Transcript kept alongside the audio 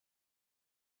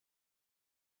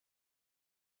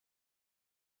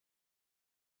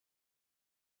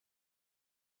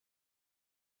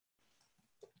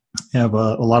have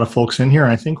a lot of folks in here.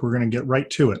 I think we're going to get right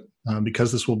to it.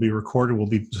 Because this will be recorded, we'll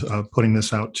be putting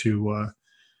this out to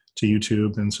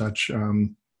YouTube and such.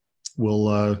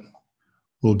 We'll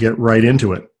get right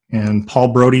into it. And Paul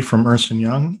Brody from Ernst &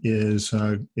 Young is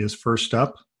first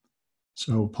up.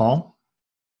 So Paul,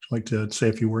 would you like to say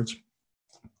a few words?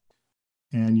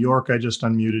 And York, I just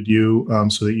unmuted you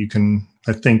so that you can,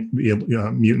 I think, be able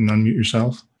to mute and unmute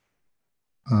yourself.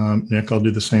 Nick, I'll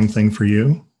do the same thing for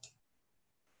you.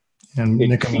 And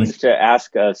It seems to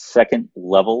ask a second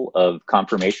level of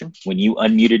confirmation. When you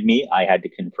unmuted me, I had to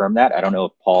confirm that. I don't know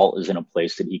if Paul is in a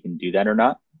place that he can do that or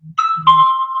not.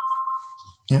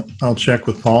 Yeah, I'll check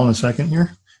with Paul in a second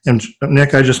here. And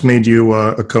Nick, I just made you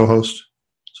a co-host,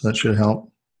 so that should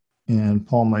help. And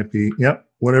Paul might be, yep,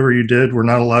 whatever you did, we're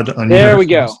not allowed to unmute. There we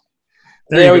go.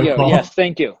 There we go. Paul. Yes,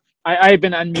 thank you. I've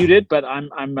been unmuted, but I'm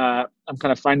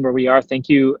kind of fine where we are. Thank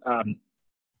you.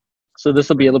 So this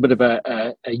will be a little bit of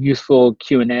a useful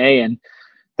Q&A, and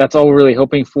that's all we're really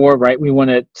hoping for, right? We want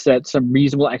to set some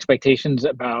reasonable expectations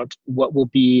about what will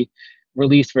be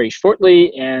released very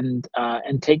shortly, and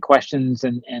take questions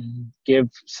and give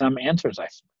some answers.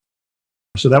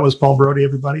 So that was Paul Brody,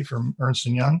 everybody, from Ernst &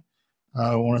 Young,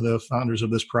 one of the founders of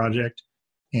this project.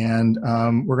 And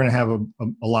we're going to have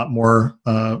a lot more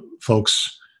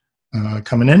folks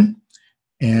coming in.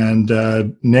 And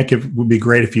Nick, it would be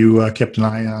great if you kept an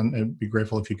eye on, it'd be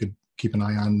grateful if you could keep an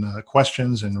eye on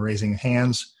questions and raising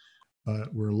hands.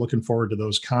 We're looking forward to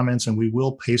those comments, and we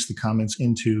will paste the comments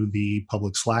into the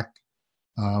public Slack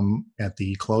at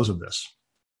the close of this.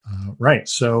 Right,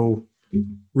 so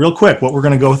real quick, what we're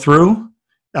going to go through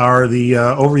are the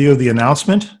overview of the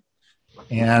announcement,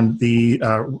 and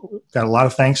got a lot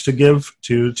of thanks to give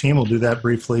to the team. We'll do that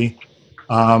briefly.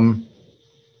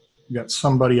 We got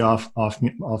somebody off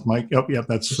mic. Oh, yeah,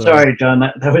 that's... Sorry, John.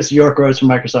 That was York Rose from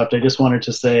Microsoft. I just wanted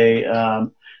to say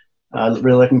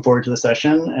really looking forward to the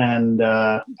session, and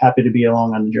happy to be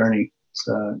along on the journey. It's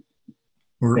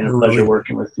been a pleasure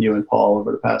working with you and Paul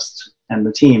over the past, and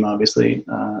the team, obviously,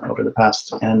 over the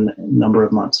past number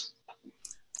of months.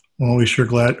 Well, we sure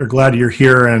are glad you're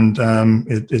here, and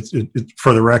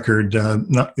for the record, a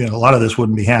lot of this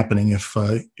wouldn't be happening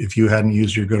if you hadn't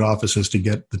used your good offices to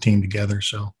get the team together.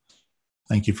 So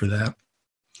thank you for that.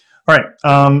 All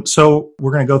right, so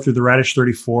we're going to go through the Radish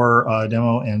 34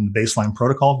 demo and baseline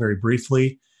protocol very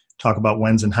briefly, talk about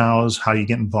whens and hows, how you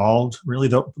get involved. Really,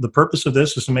 the purpose of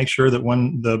this is to make sure that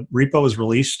when the repo is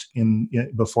released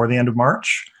before the end of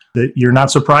March, that you're not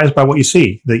surprised by what you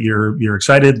see, that you're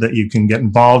excited, that you can get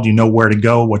involved, you know where to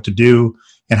go, what to do,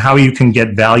 and how you can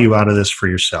get value out of this for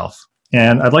yourself.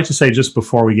 And I'd like to say, just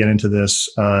before we get into this,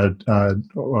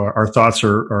 our thoughts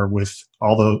are with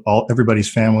everybody's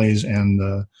families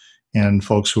and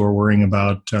folks who are worrying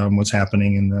about what's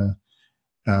happening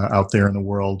out there in the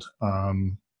world.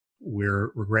 We're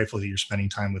grateful that you're spending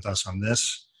time with us on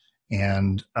this.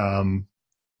 And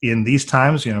in these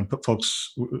times,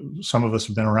 folks, some of us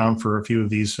have been around for a few of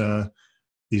these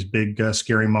big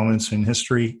scary moments in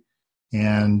history.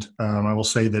 And I will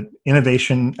say that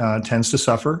innovation tends to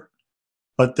suffer.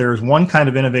 But there's one kind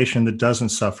of innovation that doesn't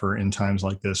suffer in times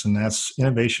like this, and that's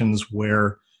innovations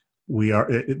where we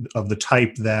are of the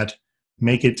type that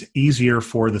make it easier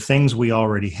for the things we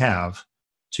already have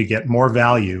to get more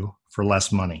value for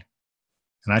less money.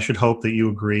 And I should hope that you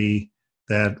agree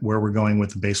that where we're going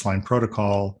with the baseline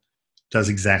protocol does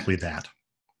exactly that.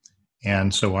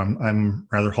 And so I'm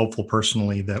rather hopeful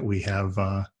personally that we have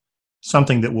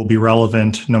something that will be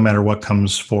relevant no matter what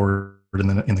comes forward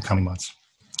in the coming months.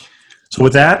 So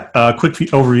with that, a quick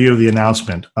overview of the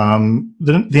announcement.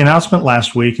 The announcement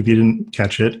last week, if you didn't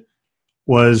catch it,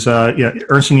 was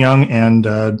Ernst & Young and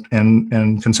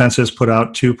ConsenSys put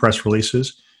out 2 press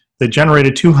releases that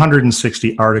generated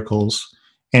 260 articles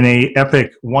and a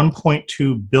epic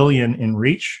 1.2 billion in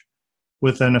reach,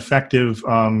 with an effective.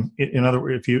 In other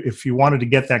words, if you wanted to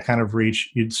get that kind of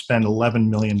reach, you'd spend $11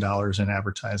 million in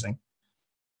advertising.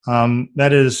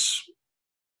 That is.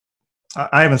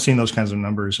 I haven't seen those kinds of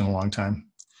numbers in a long time.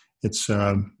 It's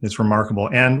remarkable.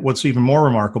 And what's even more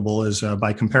remarkable is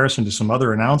by comparison to some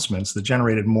other announcements that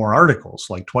generated more articles,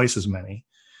 like twice as many,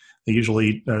 they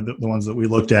usually, the ones that we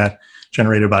looked at,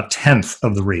 generated about 1/10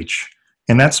 of the reach.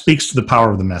 And that speaks to the power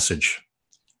of the message.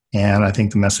 And I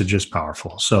think the message is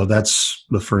powerful. So that's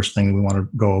the first thing we want to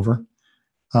go over.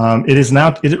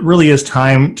 It really is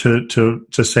time to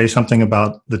say something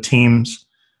about the teams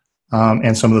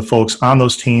and some of the folks on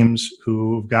those teams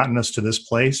who've gotten us to this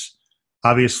place.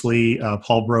 Obviously,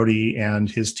 Paul Brody and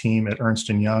his team at Ernst &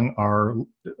 Young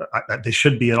they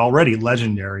should be already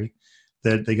legendary,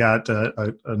 that they got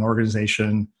an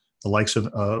organization the likes of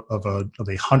a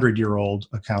 100-year-old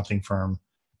accounting firm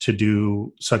to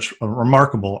do such a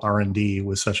remarkable R&D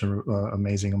with such an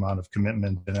amazing amount of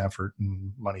commitment and effort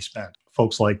and money spent.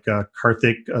 Folks like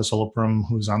Karthik Solapuram,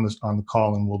 who's on the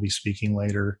call and will be speaking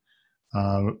later,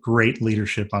 great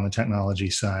leadership on the technology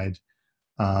side.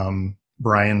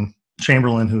 Brian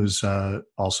Chamberlain, who's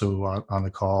also on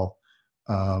the call,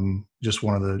 just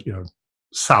one of the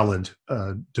solid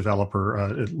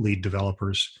lead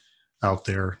developers out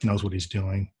there, knows what he's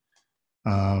doing.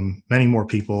 Many more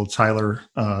people. Tyler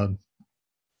from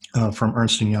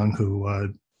Ernst & Young,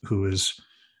 who has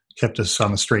kept us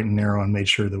on the straight and narrow and made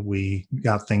sure that we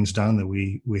got things done, that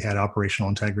we had operational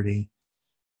integrity.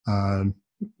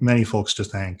 Many folks to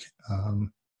thank,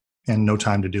 and no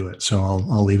time to do it. So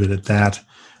I'll leave it at that.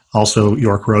 Also,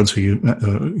 York Rhodes, who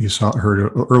you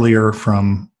heard earlier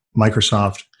from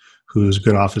Microsoft, whose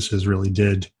good offices really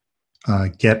did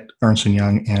get Ernst &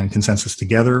 Young and ConsenSys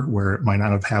together where it might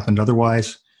not have happened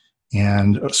otherwise,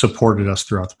 and supported us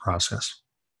throughout the process.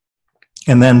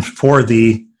 And then for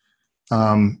the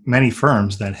many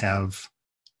firms that have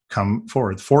come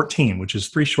forward, 14, which is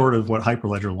 3 short of what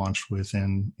Hyperledger launched with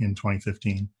in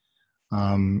 2015.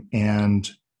 And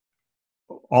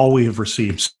all we have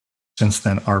received since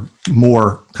then are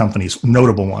more companies,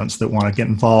 notable ones that want to get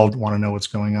involved, want to know what's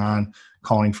going on,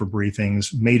 calling for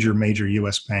briefings. Major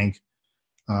U.S. bank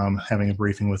having a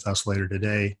briefing with us later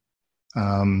today.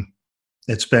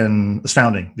 It's been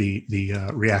astounding, the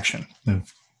reaction.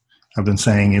 I've been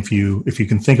saying if you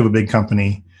can think of a big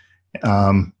company,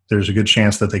 there's a good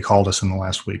chance that they called us in the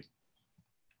last week.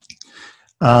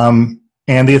 And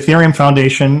the Ethereum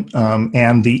Foundation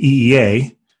and the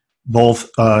EEA, both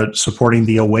supporting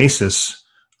the Oasis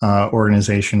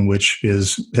organization, which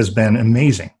has been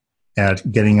amazing at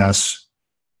getting us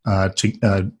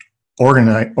to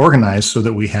organize so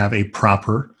that we have a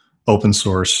proper open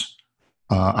source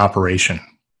operation.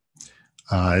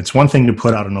 It's one thing to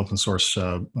put out an open source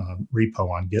repo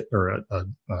on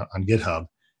on GitHub.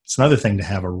 It's another thing to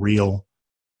have a real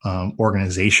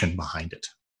organization behind it.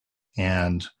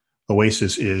 And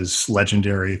Oasis is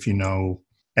legendary. If you know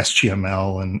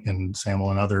SGML and SAML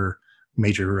and other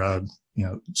major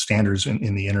standards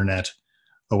in the internet,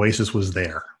 Oasis was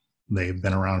there. They've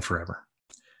been around forever.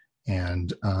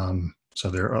 And so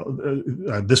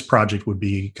this project would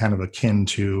be kind of akin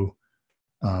to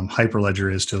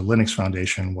Hyperledger is to Linux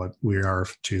Foundation, what we are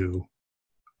to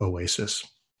Oasis.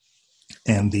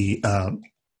 And the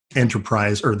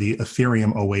enterprise, or the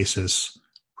Ethereum Oasis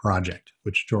project,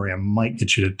 which Jory, I might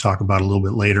get you to talk about a little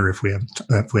bit later if we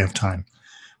have time.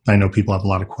 I know people have a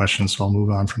lot of questions, so I'll move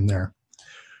on from there.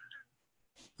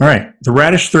 All right, the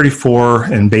Radish 34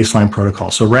 and baseline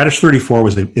protocol. So Radish 34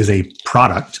 is a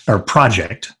product or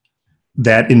project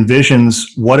that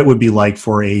envisions what it would be like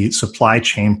for a supply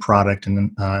chain product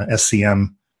and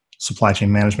SCM, supply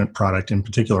chain management product in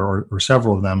particular, or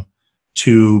several of them,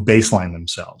 to baseline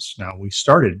themselves. Now, we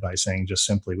started by saying just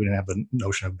simply, we didn't have the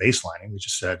notion of baselining. We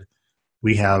just said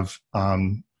we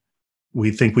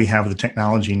think we have the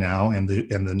technology now and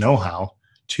the know-how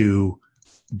to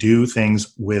do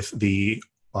things with the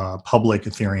public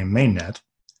Ethereum mainnet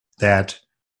that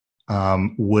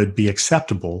would be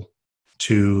acceptable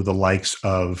to the likes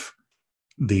of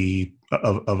a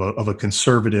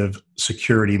conservative,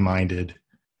 security-minded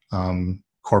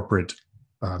corporate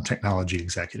technology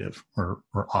executive or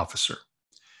officer.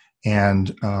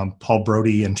 And Paul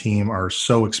Brody and team are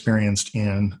so experienced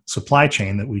in supply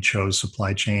chain that we chose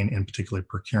supply chain, in particular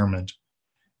procurement,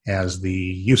 as the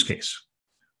use case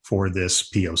for this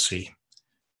POC.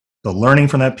 The learning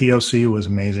from that POC was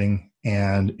amazing,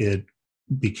 and it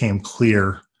became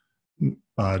clear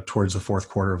towards the fourth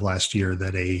quarter of last year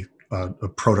that a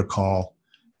protocol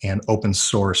and open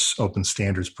source, open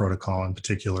standards protocol in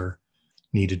particular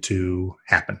needed to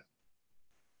happen.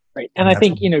 Right, and I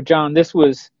think, John, this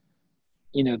was,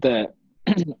 I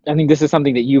think this is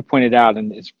something that you pointed out,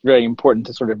 and it's very important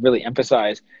to sort of really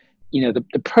emphasize,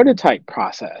 the prototype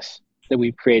process that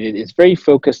we've created is very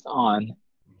focused on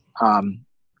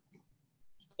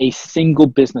a single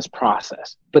business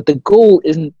process. But the goal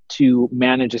isn't to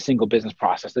manage a single business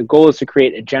process. The goal is to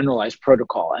create a generalized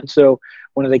protocol. And so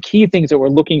one of the key things that we're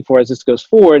looking for as this goes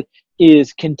forward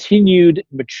is continued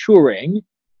maturing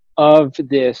of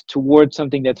this towards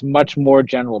something that's much more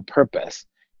general purpose.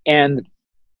 And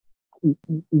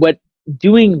what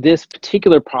doing this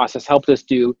particular process helped us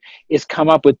do is come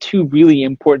up with 2 really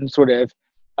important sort of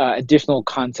additional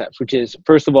concepts, which is,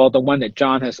 first of all, the one that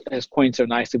John has coined so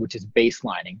nicely, which is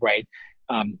baselining, right?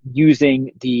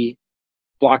 Using the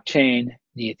blockchain,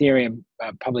 the Ethereum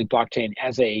public blockchain,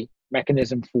 as a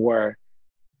mechanism for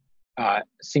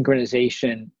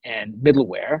synchronization and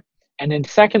middleware. And then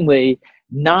secondly,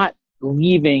 not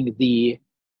leaving the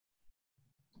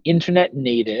internet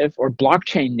native or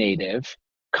blockchain native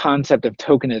concept of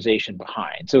tokenization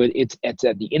behind. So it's at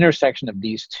the intersection of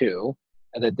these two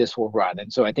that this will run.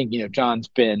 And so I think, John's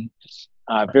been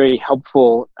very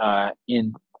helpful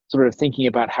in sort of thinking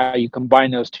about how you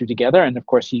combine those two together. And of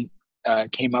course, he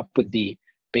came up with the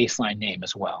baseline name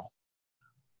as well.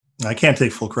 I can't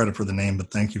take full credit for the name,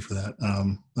 but thank you for that.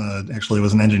 Actually, it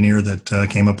was an engineer that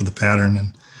came up with the pattern,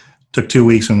 and took 2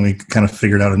 weeks, and we kind of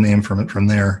figured out a name from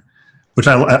there. Which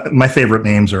my favorite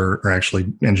names are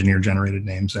actually engineer-generated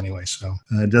names anyway. So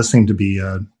it does seem to be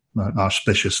an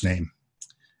auspicious name.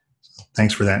 So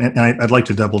thanks for that. And I'd like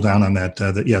to double down on that.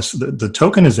 That yes, the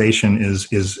tokenization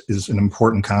is an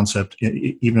important concept,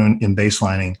 even in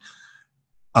baselining.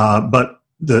 But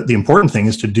the important thing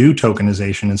is to do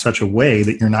tokenization in such a way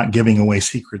that you're not giving away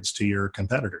secrets to your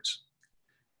competitors.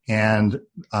 And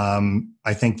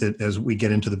I think that as we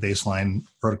get into the baseline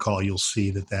protocol, you'll see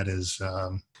that is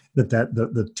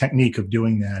the technique of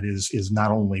doing that is not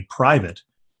only private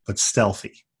but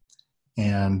stealthy,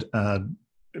 and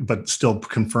but still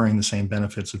conferring the same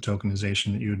benefits of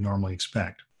tokenization that you would normally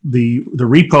expect. The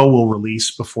repo will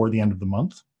release before the end of the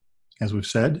month, as we've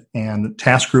said, and the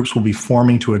task groups will be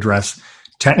forming to address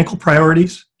technical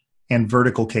priorities and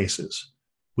vertical cases.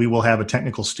 We will have a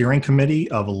technical steering committee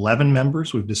of 11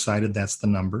 members. We've decided that's the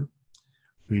number.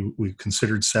 We've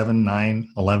considered 7, 9,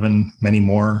 11, many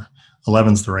more.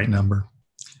 11's the right number.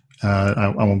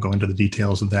 I won't go into the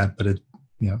details of that, but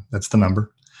that's the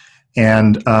number.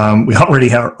 And we already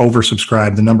have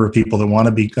oversubscribed. The number of people that want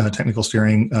to be technical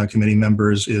steering committee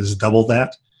members is double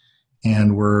that.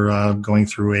 And we're going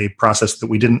through a process that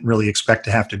we didn't really expect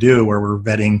to have to do, where we're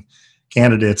vetting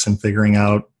candidates and figuring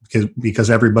out, because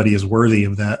everybody is worthy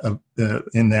of that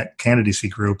in that candidacy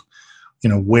group,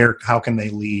 how can they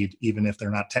lead even if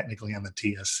they're not technically on the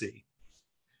TSC.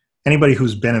 Anybody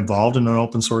who's been involved in an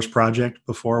open source project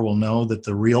before will know that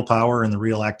the real power and the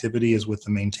real activity is with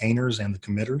the maintainers and the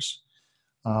committers.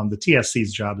 The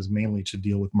TSC's job is mainly to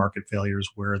deal with market failures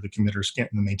where the committers and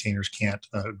the maintainers can't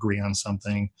agree on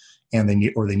something, and they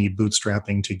need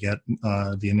bootstrapping to get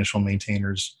the initial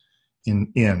maintainers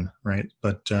in, right?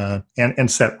 But and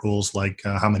set rules like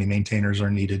how many maintainers are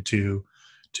needed to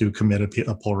commit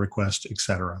a pull request,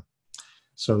 etc.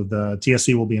 So the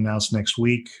TSC will be announced next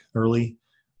week early.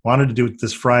 Wanted to do it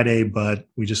this Friday, but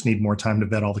we just need more time to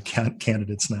vet all the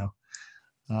candidates now.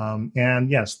 And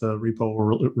yes, the repo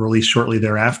will release shortly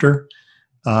thereafter.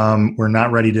 We're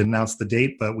not ready to announce the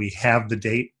date, but we have the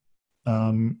date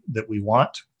that we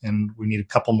want, and we need a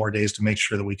couple more days to make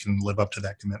sure that we can live up to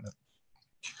that commitment.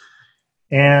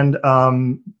 And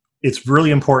it's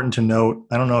really important to note,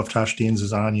 I don't know if Tosh Deans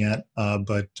is on yet,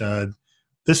 but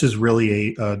this is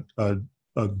really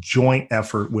a joint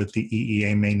effort with the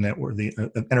EEA main network, the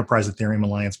Enterprise Ethereum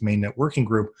Alliance main networking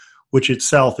group, which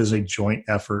itself is a joint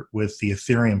effort with the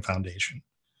Ethereum Foundation.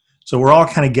 So we're all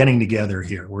kind of getting together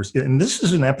here. And this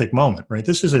is an epic moment, right?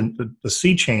 This is a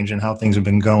sea change in how things have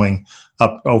been going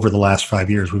up over the last 5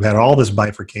 years. We've had all this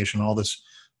bifurcation, all this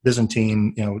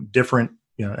Byzantine, different,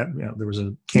 there was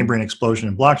a Cambrian explosion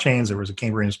in blockchains. There was a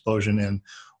Cambrian explosion in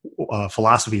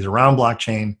philosophies around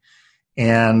blockchain.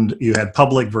 And you had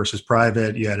public versus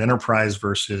private, you had enterprise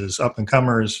versus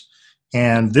up-and-comers.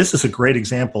 And this is a great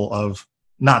example of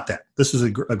not that. This is a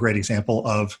great example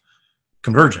of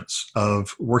convergence,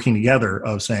 of working together,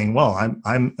 of saying, well,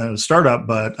 I'm a startup,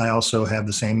 but I also have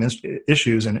the same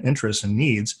issues and interests and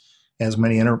needs as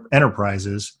many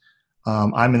enterprises.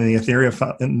 I'm in the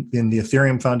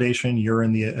Ethereum Foundation, you're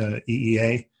in the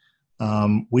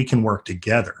EEA. We can work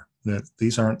together.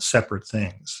 These aren't separate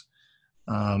things.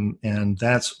 And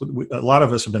that's a lot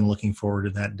of us have been looking forward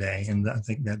to that day, and I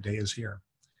think that day is here.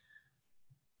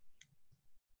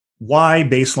 Why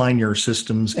baseline your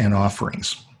systems and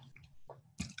offerings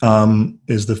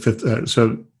is the fifth.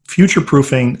 So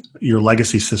future-proofing your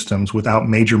legacy systems without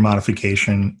major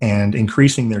modification and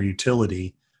increasing their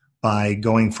utility by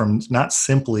going from not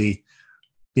simply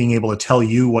being able to tell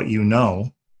you what you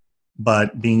know,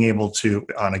 but being able to,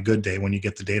 on a good day when you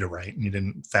get the data right and you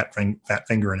didn't fat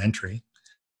finger an entry,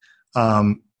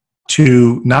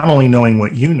 to not only knowing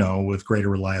what you know with greater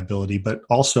reliability, but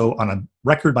also on a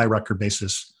record-by-record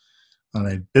basis, on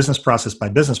a business process by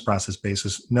business process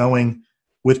basis, knowing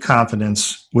with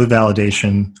confidence, with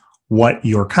validation, what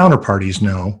your counterparties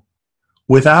know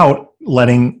without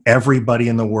letting everybody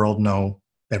in the world know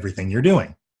everything you're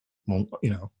doing. Well,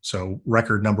 so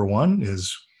record number one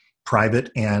is private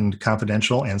and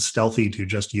confidential and stealthy to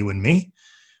just you and me.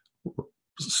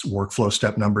 Workflow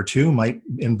step number two might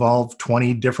involve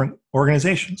 20 different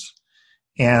organizations.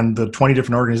 And the 20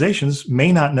 different organizations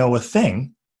may not know a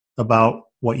thing about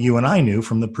what you and I knew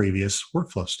from the previous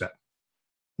workflow step.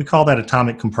 We call that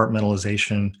atomic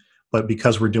compartmentalization, but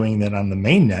because we're doing that on the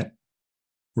mainnet,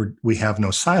 we have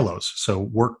no silos. So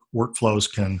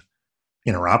workflows can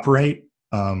interoperate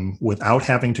without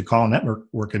having to call a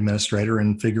network administrator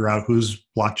and figure out whose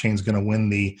blockchain is going to win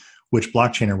the which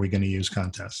blockchain are we going to use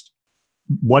contest.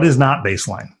 What is not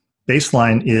Baseline?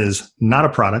 Baseline is not a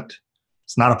product.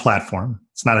 It's not a platform.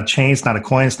 It's not a chain. It's not a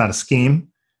coin. It's not a scheme.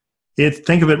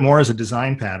 Think of it more as a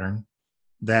design pattern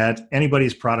that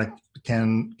anybody's product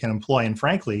can employ. And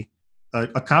frankly,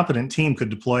 a competent team could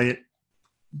deploy it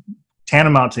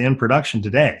tantamount to in production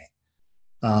today.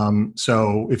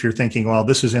 So if you're thinking, well,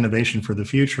 this is innovation for the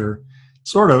future,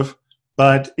 sort of,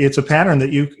 but it's a pattern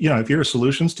that if you're a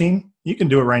solutions team, you can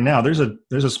do it right now. There's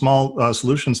a small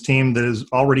solutions team that has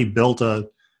already built a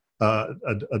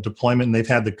deployment, and they've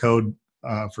had the code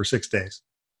for 6 days.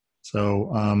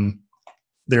 So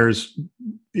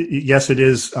yes, it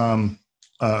is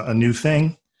a new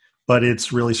thing, but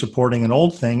it's really supporting an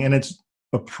old thing, and it's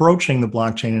approaching the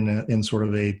blockchain in sort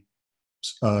of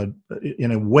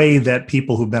in a way that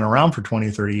people who've been around for 20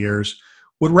 or 30 years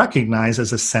would recognize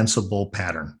as a sensible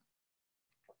pattern.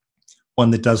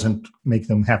 One that doesn't make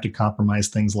them have to compromise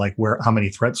things like how many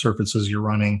threat surfaces you're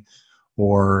running,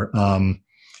 or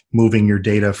moving your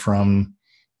data from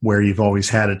where you've always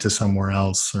had it to somewhere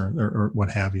else, or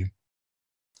what have you.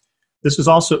 This is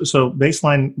also, so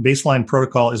Baseline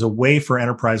protocol is a way for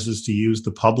enterprises to use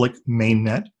the public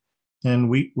mainnet.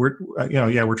 And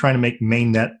we're trying to make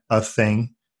mainnet a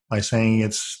thing by saying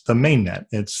it's the mainnet.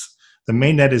 The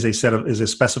mainnet is a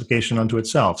specification unto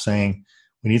itself, saying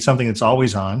we need something that's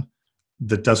always on,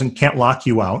 that can't lock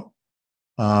you out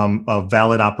of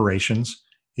valid operations,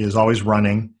 is always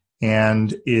running,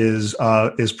 and is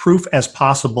proof as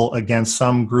possible against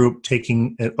some group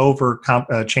taking it over,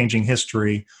 changing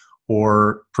history,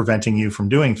 or preventing you from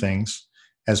doing things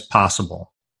as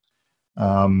possible.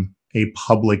 A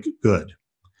public good.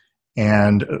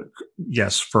 And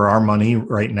yes, for our money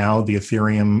right now, the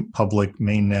Ethereum public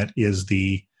mainnet is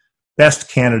the best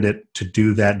candidate to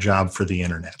do that job for the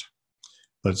internet.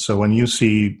 But so when you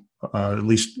see, at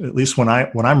least when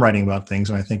I'm writing about things,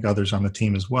 and I think others on the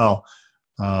team as well,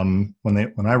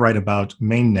 when I write about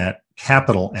mainnet,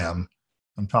 capital M,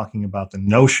 I'm talking about the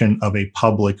notion of a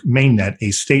public mainnet,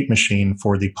 a state machine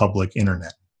for the public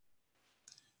internet.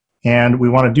 And we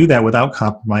want to do that without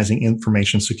compromising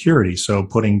information security. So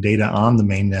putting data on the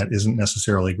mainnet isn't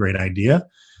necessarily a great idea,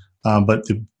 but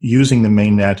using the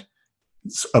mainnet's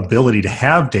ability to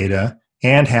have data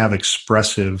and have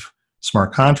expressive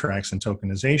smart contracts and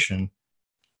tokenization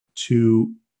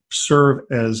to serve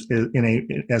as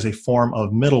a form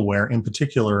of middleware, in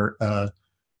particular,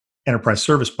 enterprise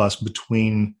service bus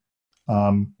between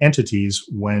entities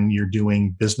when you're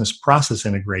doing business process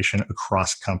integration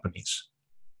across companies.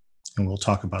 And we'll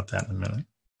talk about that in a minute.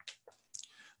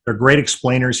 There are great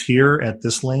explainers here at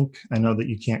this link. I know that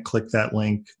you can't click that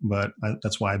link, but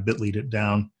that's why I bit.ly'd it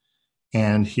down.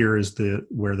 And here is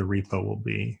where the repo will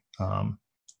be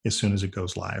as soon as it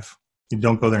goes live. You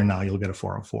don't go there now, you'll get a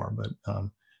 404, but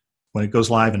when it goes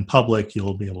live in public,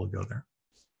 you'll be able to go there.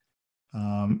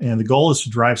 And the goal is to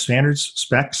drive standards,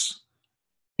 specs,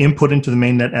 input into the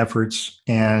mainnet efforts,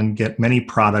 and get many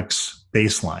products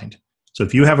baselined. So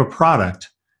if you have a product,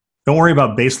 don't worry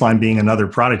about Baseline being another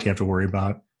product you have to worry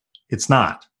about. It's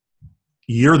not.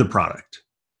 You're the product.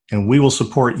 And we will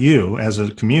support you as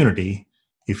a community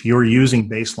if you're using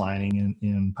baselining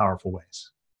in powerful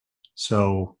ways.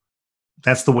 So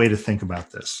that's the way to think about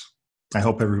this. I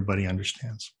hope everybody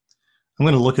understands. I'm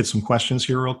going to look at some questions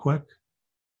here real quick.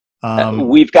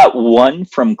 We've got one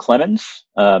from Clemens.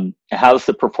 How's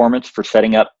the performance for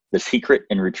setting up the secret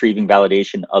and retrieving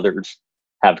validation others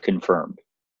have confirmed?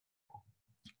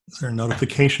 Is there a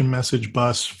notification message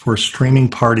bus for streaming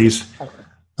parties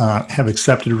have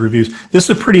accepted reviews? This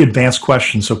is a pretty advanced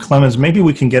question. So Clemens, maybe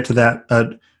we can get to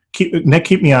that. Nick,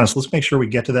 keep me honest. Let's make sure we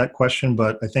get to that question.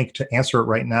 But I think to answer it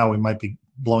right now, we might be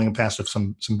blowing past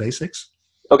some basics.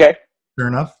 Okay. Fair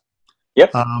enough.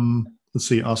 Yep. Let's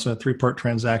see. Also a 3-part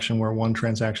transaction where one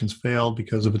transaction's failed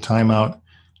because of a timeout,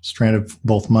 stranded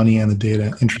both money and the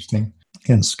data. Interesting.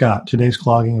 And Scott, today's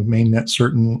clogging of mainnet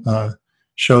certain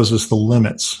shows us the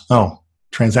limits. Oh,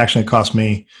 transaction that cost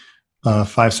me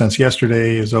 5 cents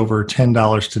yesterday is over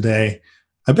 $10 today.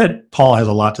 I bet Paul has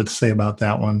a lot to say about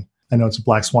that one. I know it's a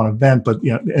black swan event, but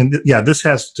this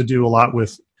has to do a lot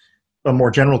with a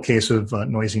more general case of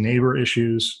noisy neighbor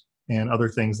issues and other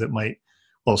things that might,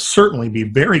 well, certainly be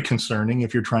very concerning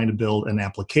if you're trying to build an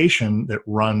application that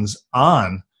runs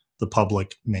on the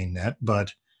public mainnet.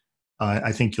 But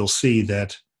I think you'll see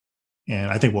that,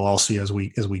 and I think we'll all see as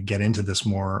we get into this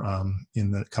more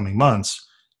in the coming months,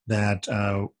 that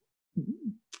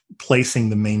placing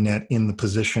the mainnet in the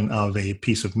position of a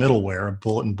piece of middleware, a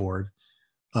bulletin board,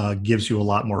 gives you a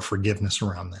lot more forgiveness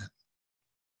around that.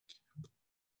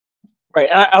 Right.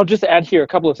 I'll just add here a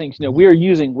couple of things. We are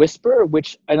using Whisper,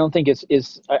 which I don't think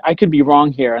is I could be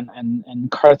wrong here, and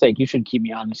Karthik, you should keep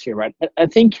me honest here, right? I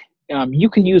think you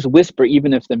can use Whisper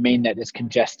even if the mainnet is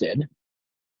congested.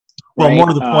 Well, right? More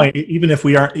to the point, even if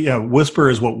we aren't, Whisper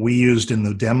is what we used in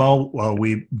the demo.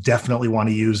 We definitely want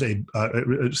to use a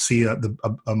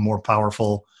more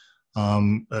powerful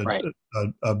messaging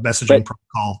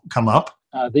protocol come up.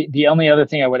 The only other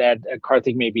thing I would add,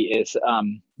 Karthik, maybe is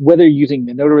whether using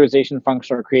the notarization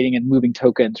function or creating and moving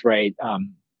tokens, right?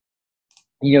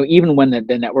 Even when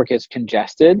the network is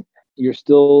congested, you're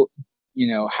still,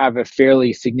 have a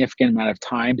fairly significant amount of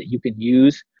time that you can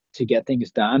use to get things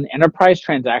done. Enterprise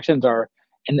transactions are,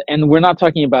 and we're not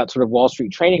talking about sort of Wall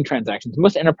Street trading transactions.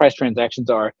 Most enterprise transactions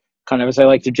are kind of, as I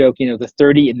like to joke, the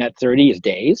 30 in that 30 is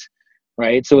days.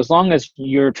 Right. So as long as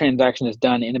your transaction is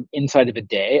done inside of a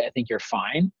day, I think you're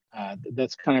fine.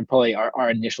 That's kind of probably our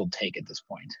initial take at this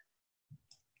point.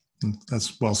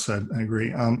 That's well said. I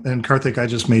agree. And Karthik, I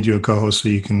just made you a co-host, so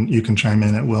you can chime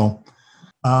in at will.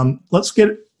 Let's get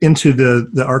into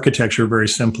the architecture very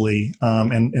simply,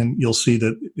 and you'll see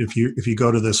that if you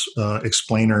go to this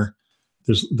explainer,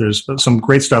 there's some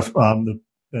great stuff.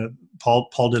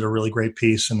 Paul did a really great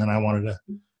piece, and then I wanted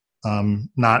to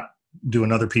not do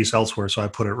another piece elsewhere, so I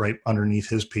put it right underneath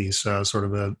his piece, sort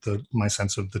of my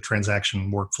sense of the transaction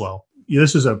workflow.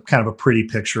 This is a kind of a pretty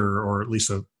picture, or at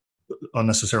least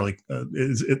unnecessarily.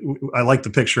 I like the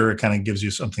picture; it kind of gives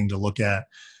you something to look at,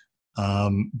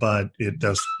 but it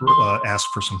does ask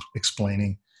for some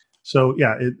explaining. So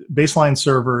yeah, baseline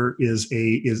server is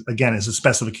a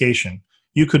specification.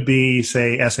 You could be,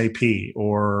 say, SAP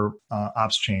or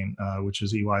OpsChain, which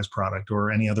is EY's product, or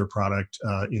any other product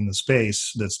in the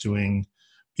space that's doing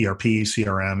ERP,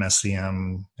 CRM,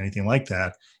 SCM, anything like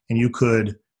that. And you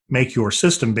could make your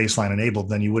system baseline enabled.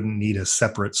 Then you wouldn't need a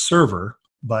separate server.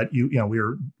 But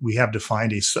we have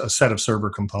defined a set of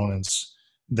server components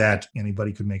that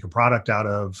anybody could make a product out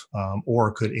of,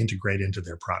 or could integrate into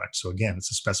their product. So again,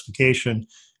 it's a specification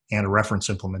and a reference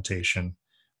implementation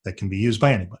that can be used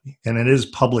by anybody, and it is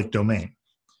public domain.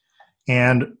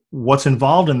 And what's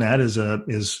involved in that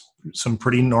is some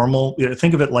pretty normal.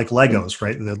 Think of it like Legos,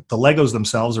 right? The Legos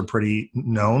themselves are pretty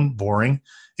known, boring,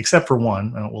 except for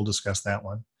one. We'll discuss that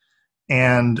one.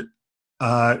 And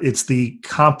it's the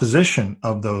composition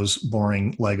of those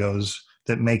boring Legos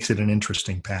that makes it an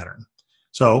interesting pattern.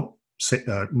 So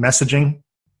messaging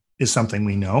is something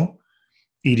we know.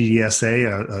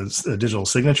 EDDSA, digital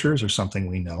signatures, are something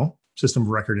we know. System of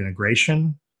record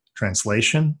integration,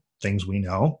 translation, things we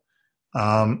know.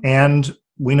 And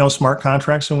we know smart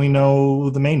contracts, and we know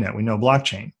the mainnet, we know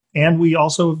blockchain. And we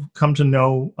also come to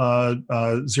know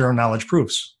zero knowledge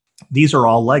proofs. These are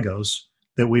all Legos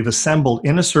that we've assembled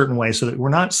in a certain way so that we're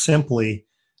not simply,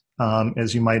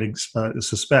 as you might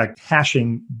suspect,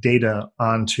 hashing data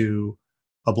onto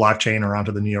a blockchain or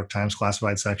onto the New York Times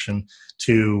classified section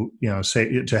to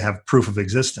have proof of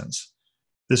existence.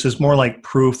 This is more like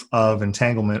proof of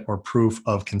entanglement or proof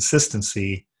of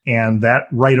consistency, and that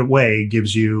right away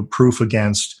gives you proof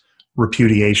against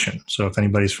repudiation. So if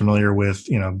anybody's familiar with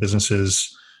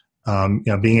businesses,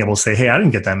 being able to say, "Hey, I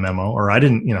didn't get that memo," or "I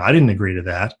didn't agree to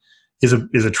that," is a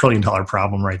 $1 trillion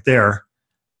problem right there.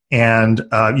 And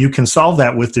you can solve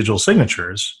that with digital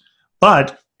signatures,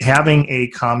 but having a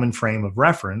common frame of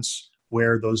reference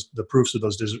where the proofs of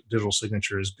those digital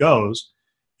signatures goes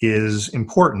is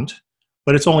important.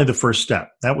 But it's only the first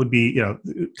step. That would be,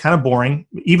 kind of boring,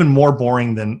 even more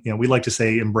boring than, we like to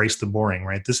say, embrace the boring,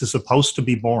 right? This is supposed to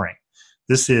be boring.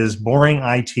 This is boring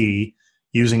IT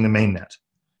using the mainnet.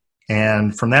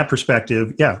 And from that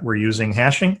perspective, yeah, we're using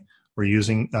hashing, we're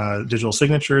using digital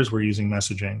signatures, we're using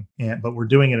messaging, but we're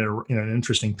doing it in an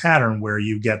interesting pattern where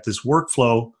you get this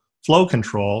flow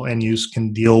control, and you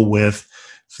can deal with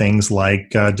things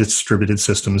like distributed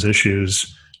systems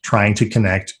issues, trying to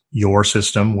connect your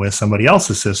system with somebody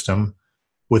else's system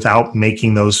without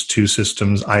making those two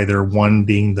systems, either one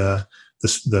being the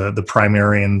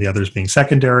primary and the others being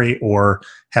secondary, or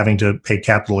having to pay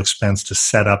capital expense to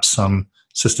set up some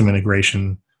system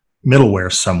integration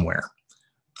middleware somewhere,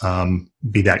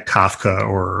 be that Kafka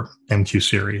or MQ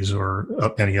series or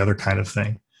any other kind of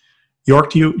thing.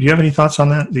 York, do you have any thoughts on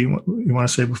that? Do you want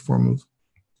to say before we move?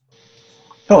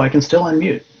 Oh, I can still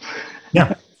unmute.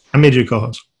 Yeah, I made you a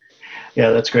co-host.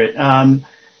 Yeah, that's great.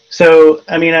 So,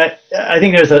 I mean, I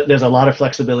think there's a lot of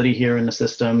flexibility here in the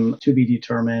system, to be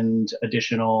determined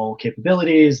additional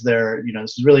capabilities.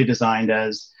 This is really designed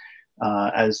as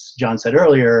John said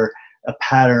earlier, a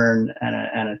pattern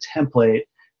and a template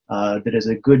that is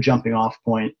a good jumping off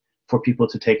point for people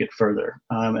to take it further.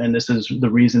 And this is the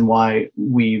reason why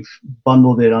we've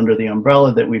bundled it under the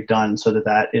umbrella that we've done, so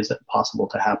that is possible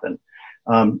to happen.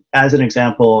 As an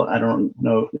example, I don't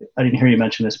know, I didn't hear you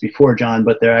mention this before, John,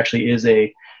 but there actually is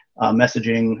a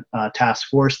messaging task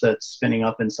force that's spinning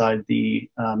up inside the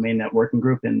mainnet working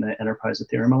group in the Enterprise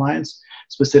Ethereum Alliance,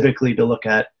 specifically to look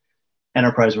at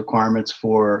enterprise requirements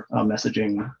for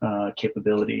messaging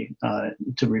capability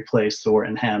to replace or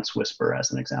enhance Whisper,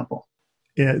 as an example.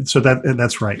 Yeah, so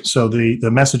that's right. So the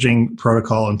messaging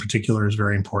protocol in particular is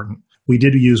very important. We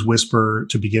did use Whisper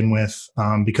to begin with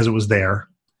because it was there.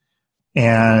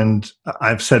 And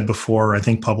I've said before, I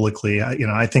think publicly,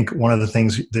 I think one of the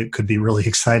things that could be really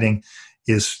exciting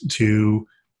is to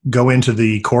go into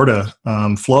the Corda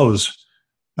flows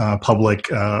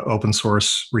public open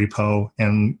source repo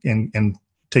and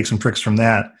take some tricks from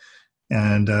that.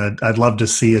 And I'd love to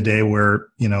see a day where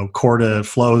Corda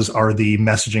flows are the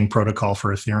messaging protocol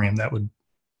for Ethereum.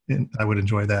 I would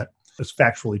enjoy that. It's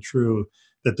factually true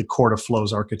that the Corda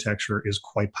flows architecture is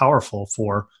quite powerful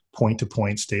for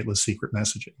point-to-point stateless secret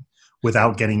messaging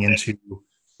without getting into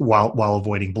while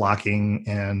avoiding blocking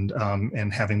and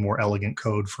having more elegant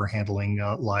code for handling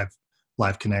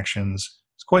live connections.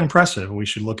 It's quite impressive. We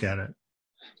should look at it.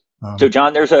 So,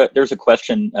 John, there's a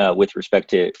question with respect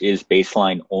to, is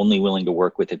Baseline only willing to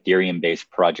work with Ethereum-based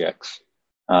projects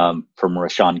from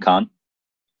Rashan Khan?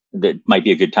 That might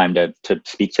be a good time to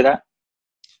speak to that.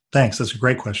 Thanks. That's a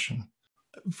great question.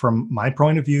 From my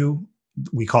point of view,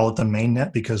 we call it the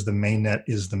mainnet because the mainnet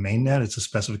is the mainnet. It's a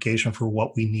specification for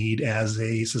what we need as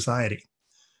a society.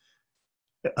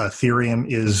 Ethereum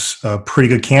is a pretty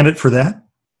good candidate for that.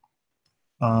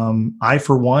 I,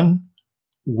 for one,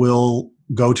 will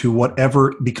go to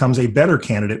whatever becomes a better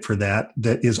candidate for that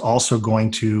is also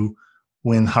going to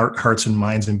win hearts and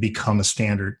minds and become a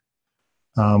standard,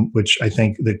 which I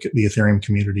think the Ethereum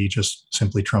community just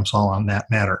simply trumps all on that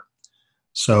matter.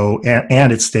 So,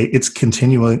 and it's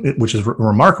continuing, which is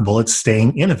remarkable. It's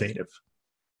staying innovative.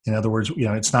 In other words,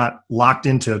 it's not locked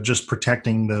into just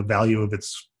protecting the value of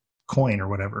its coin or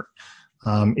whatever.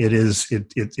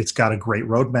 It's got a great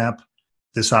roadmap.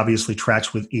 This obviously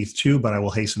tracks with ETH2, but I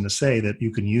will hasten to say that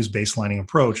you can use baselining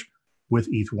approach with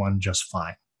ETH1 just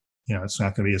fine. It's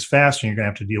not going to be as fast, and you're going to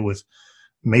have to deal with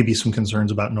maybe some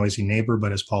concerns about noisy neighbor,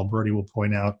 but as Paul Brody will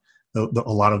point out, a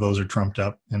lot of those are trumped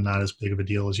up and not as big of a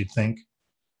deal as you'd think.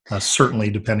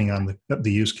 Certainly depending on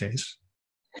the use case.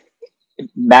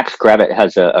 Max Gravett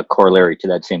has a corollary to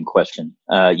that same question.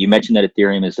 You mentioned that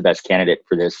Ethereum is the best candidate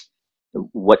for this.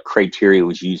 What criteria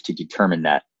was used to determine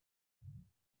that?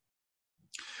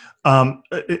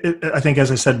 I think,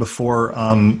 as I said before,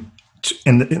 and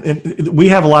we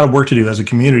have a lot of work to do as a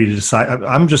community to decide.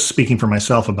 I'm just speaking for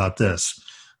myself about this.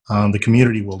 The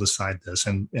community will decide this.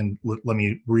 And let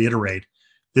me reiterate,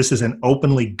 this is an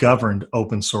openly governed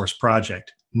open source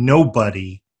project.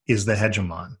 Nobody is the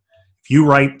hegemon. If you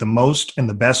write the most and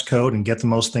the best code and get the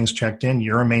most things checked in,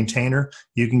 you're a maintainer.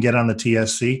 You can get on the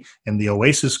TSC, and the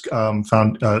Oasis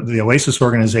the Oasis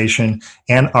organization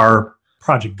and our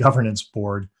project governance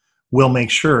board will make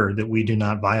sure that we do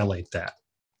not violate that.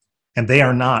 And they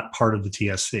are not part of the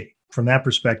TSC. From that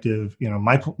perspective,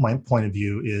 my point of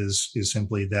view is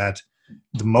simply that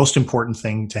the most important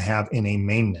thing to have in a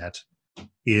mainnet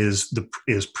is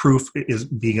proof, is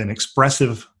being an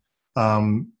expressive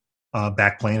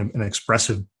backplane, an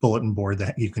expressive bulletin board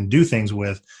that you can do things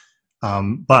with,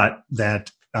 but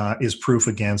that is proof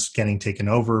against getting taken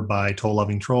over by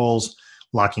toe-loving trolls,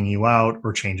 locking you out,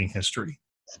 or changing history.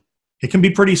 It can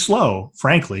be pretty slow,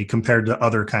 frankly, compared to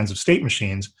other kinds of state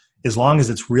machines, as long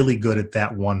as it's really good at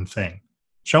that one thing.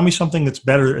 Show me something that's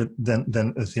better than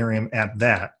Ethereum at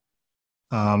that.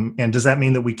 And does that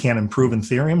mean that we can't improve in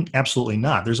Ethereum? Absolutely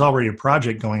not. There's already a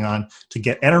project going on to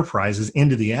get enterprises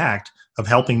into the act of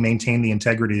helping maintain the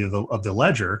integrity of the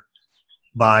ledger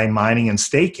by mining and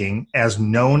staking as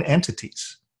known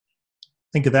entities.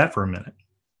 Think of that for a minute.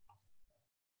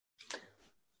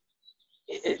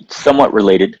 It's somewhat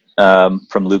related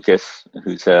from Lucas,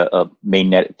 who's a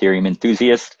mainnet Ethereum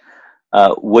enthusiast.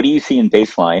 What do you see in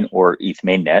Baseline or ETH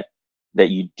mainnet that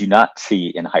you do not see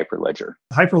in Hyperledger?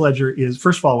 Hyperledger is,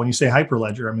 first of all, when you say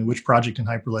Hyperledger, I mean, which project in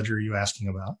Hyperledger are you asking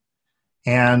about?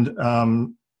 And,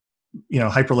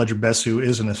 Hyperledger Besu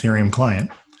is an Ethereum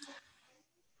client.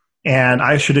 And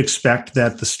I should expect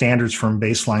that the standards from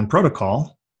Baseline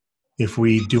protocol, if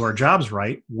we do our jobs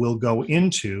right, will go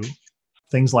into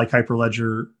things like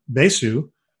Hyperledger Besu,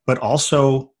 but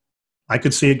also I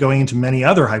could see it going into many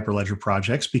other Hyperledger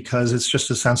projects because it's just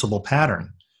a sensible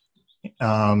pattern.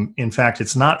 In fact,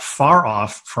 it's not far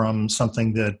off from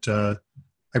something that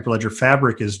Hyperledger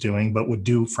Fabric is doing, but would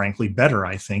do, frankly, better,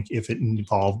 I think, if it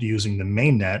involved using the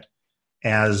mainnet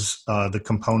as the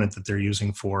component that they're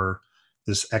using for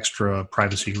this extra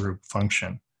privacy group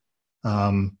function.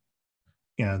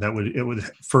 It would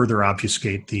further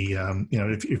obfuscate the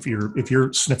if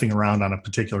you're sniffing around on a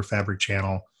particular Fabric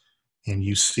channel and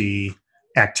you see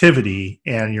activity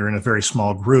and you're in a very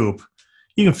small group,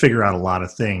 you can figure out a lot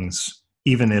of things,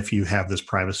 even if you have this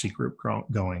privacy group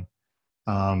going.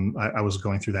 I was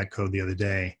going through that code the other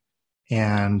day,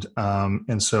 and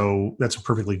so that's a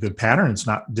perfectly good pattern. It's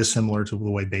not dissimilar to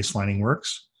the way baselining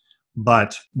works,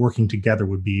 but working together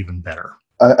would be even better.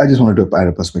 I just wanted to add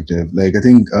a perspective. Like, I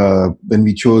think when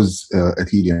we chose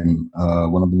Ethereum,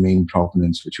 one of the main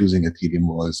proponents for choosing Ethereum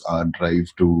was our drive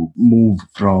to move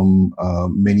from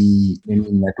many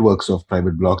networks of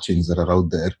private blockchains that are out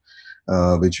there,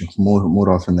 which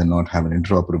more often than not have an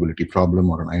interoperability problem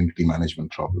or an identity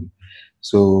management problem.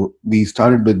 So we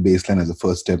started with Baseline as a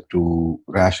first step to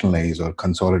rationalize or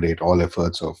consolidate all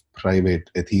efforts of private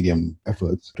Ethereum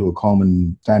efforts to a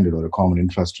common standard or a common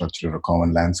infrastructure or a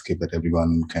common landscape that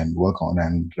everyone can work on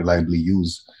and reliably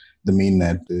use. The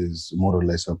mainnet is more or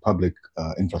less a public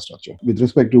infrastructure. With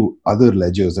respect to other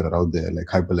ledgers that are out there, like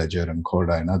Hyperledger and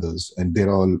Corda and others, and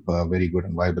they're all very good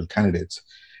and viable candidates.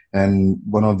 And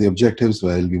one of the objectives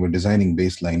while we were designing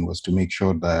Baseline was to make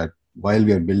sure that while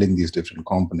we are building these different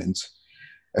components,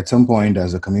 at some point,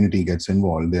 as a community gets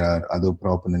involved, there are other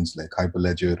proponents like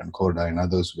Hyperledger and Corda and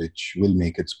others which will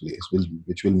make its place,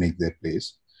 which will make their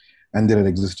place. And there are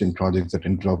existing projects that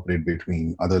interoperate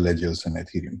between other ledgers and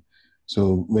Ethereum.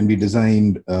 So when we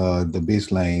designed the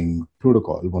Baseline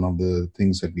protocol, one of the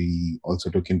things that we also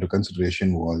took into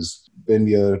consideration was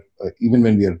even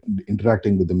when we are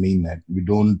interacting with the mainnet, we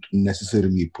don't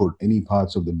necessarily put any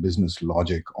parts of the business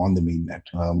logic on the mainnet.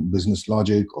 Business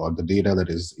logic or the data that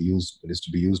is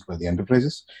to be used by the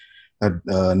enterprises that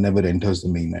never enters the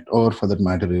mainnet. Or for that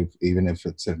matter, even if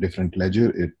it's a different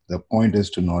ledger, the point is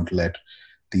to not let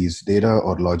these data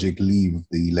or logic leave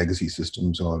the legacy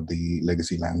systems or the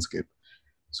legacy landscape.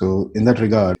 So in that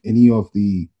regard, any of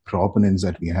the proponents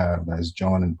that we have, as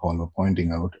John and Paul were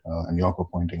pointing out, and Yoko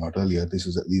pointing out earlier,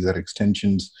 these are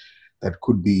extensions that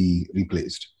could be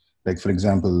replaced. Like, for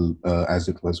example, as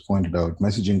it was pointed out,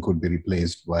 messaging could be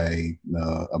replaced by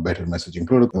a better messaging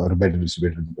protocol or a better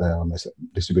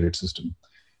distributed system.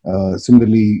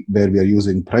 Similarly, where we are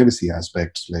using privacy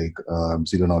aspects like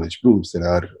zero-knowledge proofs, there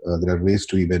are ways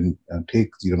to even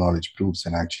take zero-knowledge proofs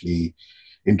and actually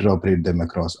interoperate them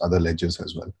across other ledgers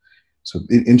as well. So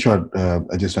in short,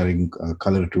 just adding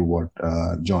color to what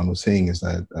John was saying is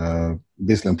that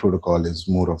Baseline protocol is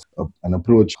more of an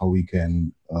approach how we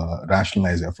can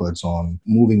rationalize efforts on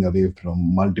moving away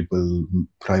from multiple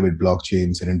private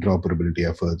blockchains and interoperability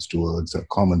efforts towards a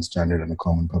common standard and a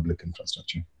common public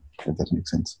infrastructure, if that makes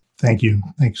sense. Thank you.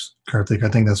 Thanks, Karthik. I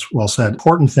think that's well said.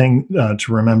 Important thing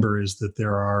to remember is that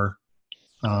there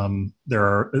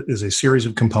is a series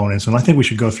of components, and I think we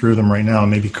should go through them right now.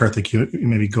 And maybe Karthik, you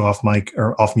maybe go off mic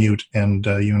or off mute, and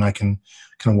you and I can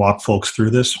walk folks through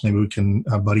this. Maybe we can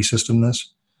buddy system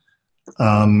this.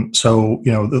 So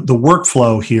the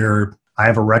workflow here. I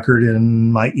have a record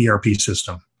in my ERP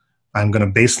system. I'm going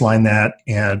to baseline that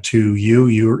and to you.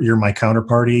 You're my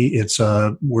counterparty.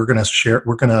 We're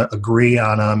going to agree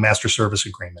on a master service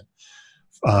agreement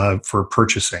for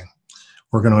purchasing.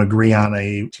 We're going to agree on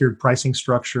a tiered pricing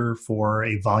structure for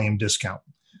a volume discount.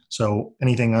 So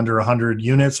anything under 100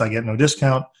 units, I get no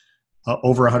discount.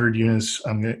 Over 100 units,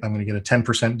 I'm going to get a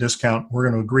 10% discount. We're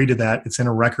going to agree to that. It's in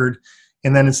a record.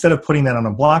 And then instead of putting that on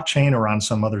a blockchain or on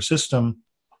some other system,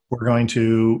 I'm going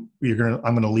to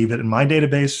leave it in my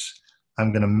database.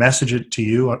 I'm going to message it to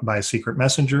you by a secret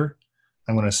messenger.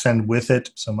 I'm going to send with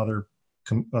it some other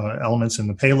elements in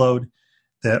the payload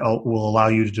that will allow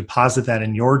you to deposit that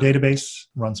in your database,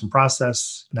 run some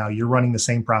process. Now you're running the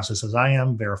same process as I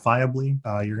am, verifiably.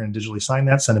 You're going to digitally sign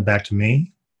that, send it back to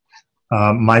me.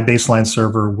 My Baseline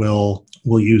server will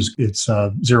use its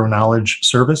zero knowledge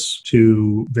service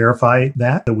to verify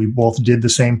that we both did the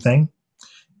same thing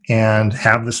and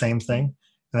have the same thing.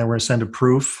 And then we're going to send a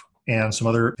proof and some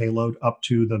other payload up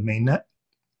to the mainnet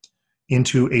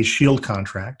into a shield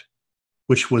contract,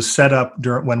 which was set up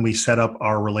when we set up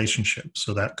our relationship.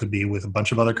 So that could be with a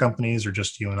bunch of other companies or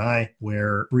just you and I,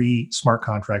 where 3 smart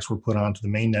contracts were put onto the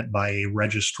mainnet by a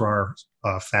registrar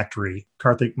factory.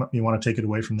 Karthik, you want to take it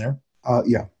away from there?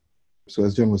 Yeah. So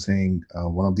as John was saying,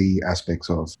 one of the aspects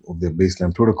of the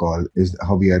baseline protocol is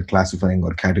how we are classifying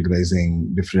or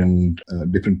categorizing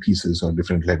different pieces or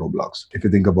different Lego blocks. If you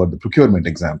think about the procurement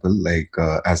example, like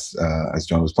as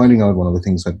John was pointing out, one of the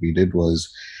things that we did was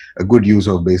a good use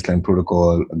of baseline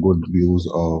protocol, a good use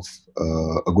of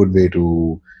a good way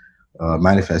to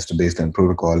manifest a baseline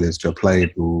protocol is to apply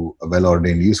it to a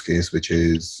well-ordained use case, which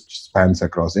spans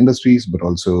across industries, but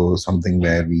also something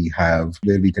where we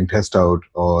can test out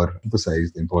or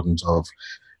emphasize the importance of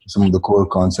some of the core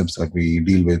concepts that we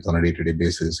deal with on a day-to-day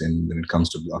basis when it comes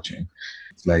to blockchain.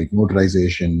 It's like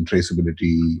notarization,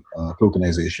 traceability,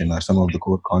 tokenization are some of the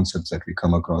core concepts that we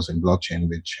come across in blockchain,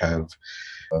 which have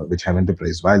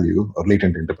enterprise value or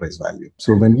latent enterprise value.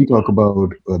 So when we talk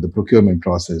about the procurement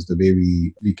process, the way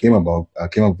we came up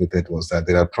with it was that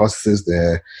there are processes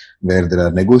there where there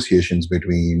are negotiations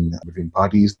between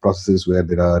parties, processes where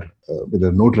there are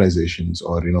notarizations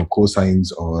or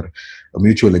cosigns or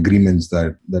mutual agreements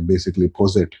that basically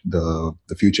posit the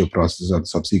future process or the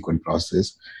subsequent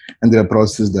process, and there are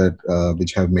processes that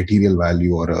which have material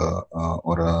value or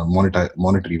a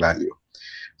monetary value.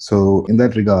 So in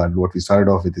that regard, what we started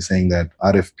off with is saying that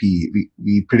RFP,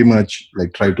 we pretty much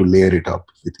like try to layer it up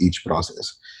with each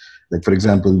process. Like, for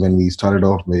example, when we started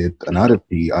off with an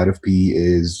RFP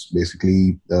is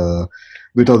basically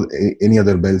without any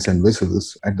other bells and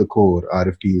whistles. At the core,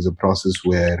 RFP is a process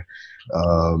where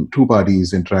two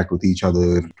parties interact with each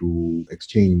other to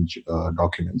exchange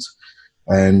documents.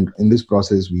 And in this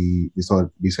process, we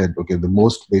said, okay, the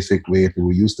most basic way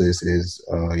to use this is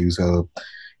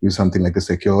use something like a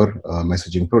secure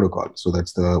messaging protocol. So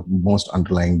that's the most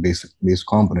underlying base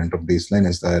component of baseline,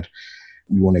 is that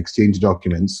you want to exchange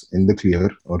documents in the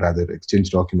clear, or rather exchange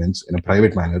documents in a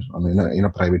private manner, in a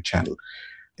private channel.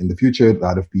 In the future, the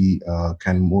RFP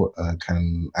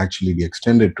can actually be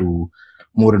extended to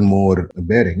more and more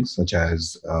bearings, such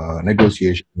as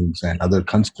negotiations and other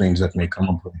constraints that may come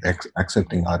up with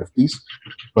accepting RFPs.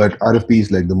 But RFP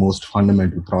is like the most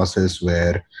fundamental process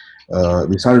where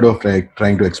we started off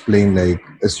trying to explain,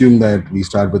 assume that we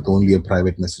start with only a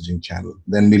private messaging channel.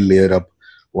 Then we layer up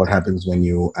what happens when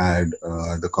you add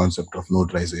the concept of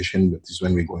notarization, which is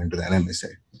when we go into the NMSA.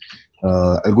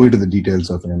 I'll go into the details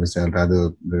of NMSA. I'll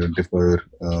rather defer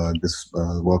this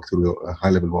a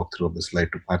high-level walkthrough of the slide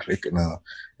to Patrick in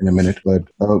a minute. But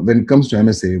when it comes to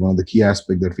MSA, one of the key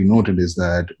aspects that we noted is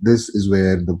that this is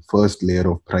where the first layer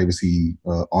of privacy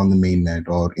on the mainnet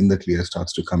or in the clear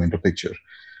starts to come into picture.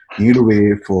 You need a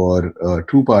way for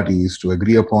two parties to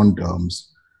agree upon terms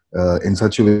in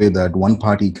such a way that one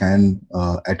party can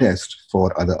attest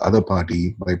for the other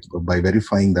party by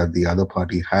verifying that the other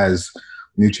party has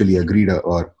mutually agreed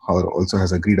or also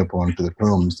has agreed upon to the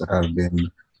terms that have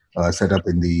been set up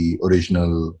in the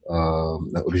original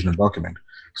document.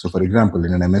 So, for example,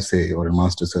 in an MSA or a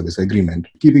master service agreement,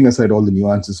 keeping aside all the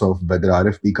nuances of whether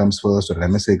RFP comes first or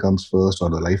MSA comes first or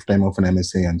the lifetime of an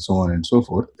MSA and so on and so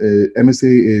forth, MSA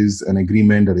is an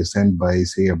agreement that is sent by,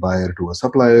 say, a buyer to a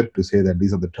supplier to say that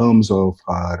these are the terms of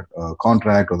our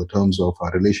contract or the terms of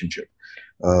our relationship.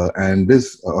 And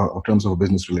this terms of a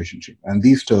business relationship. And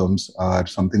these terms are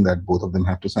something that both of them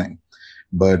have to sign.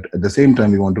 But at the same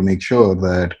time, we want to make sure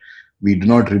that we do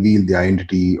not reveal the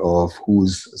identity of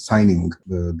who's signing,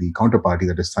 the counterparty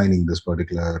that is signing this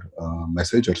particular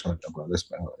message or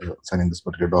signing this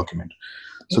particular document.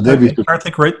 So there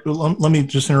Karthik, right? Let me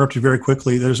just interrupt you very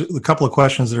quickly. There's a couple of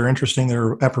questions that are interesting that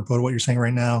are apropos to what you're saying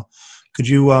right now. Could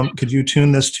you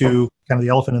tune this to kind of the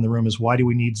elephant in the room is why do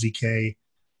we need ZK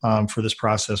for this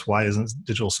process? Why isn't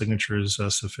digital signatures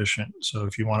sufficient? So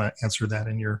if you want to answer that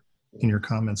in your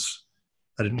comments,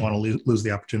 I didn't want to lose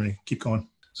the opportunity. Keep going.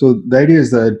 So the idea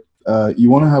is that you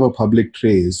want to have a public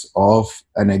trace of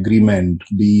an agreement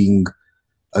being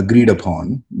agreed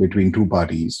upon between two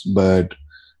parties. But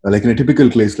like in a typical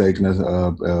case, like in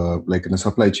a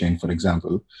supply chain, for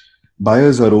example,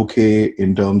 buyers are okay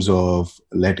in terms of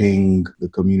letting the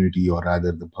community or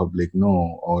rather the public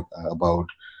know about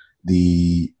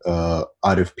the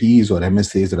RFPs or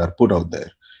MSAs that are put out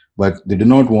there. But they do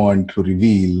not want to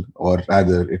reveal, or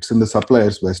rather it's in the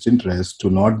supplier's best interest to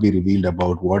not be revealed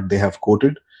about what they have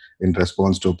quoted in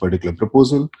response to a particular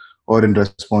proposal or in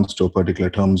response to a particular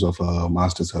terms of a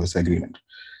master service agreement.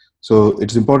 So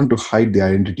it's important to hide the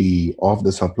identity of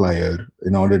the supplier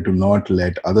in order to not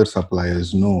let other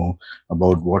suppliers know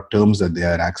about what terms that they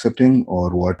are accepting or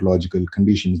what logical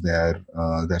conditions they're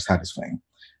satisfying.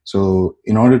 So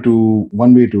in order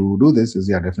one way to do this is,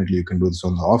 definitely you can do this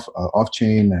on the off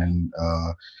chain and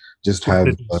just have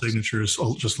signatures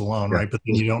just alone, right? But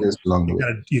then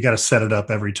you got to set it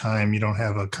up every time. You don't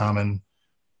have a common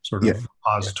sort of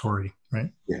repository.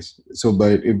 right? Yes. So,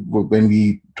 when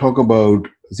we talk about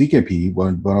ZKP,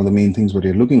 one of the main things what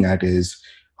we're looking at is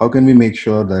how can we make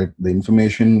sure that the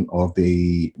information of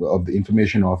the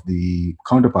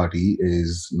counterparty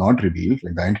is not revealed,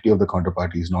 like the identity of the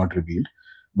counterparty is not revealed,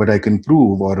 but I can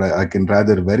prove, or I can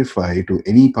rather verify to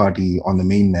any party on the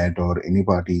mainnet or any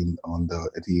party on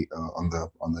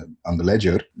the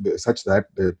ledger, such that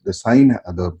the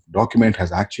document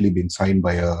has actually been signed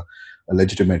by a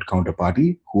legitimate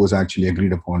counterparty who was actually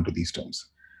agreed upon to these terms.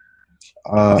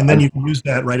 And then you can use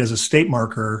that, right, as a state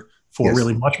marker for Yes.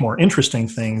 really much more interesting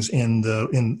things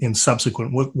in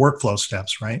subsequent workflow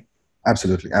steps, right?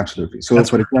 Absolutely. So that's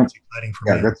for example, exciting for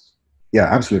me.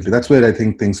 Absolutely. That's where I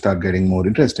think things start getting more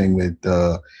interesting with,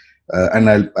 and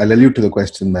I'll allude to the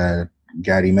question that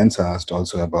Gary Mensa asked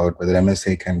also about whether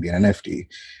MSA can be an NFT.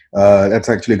 That's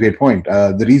actually a great point.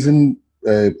 The reason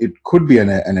it could be an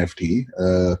NFT,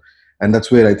 and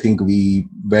that's where I think we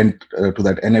went to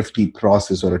that NFT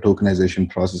process or a tokenization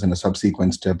process in a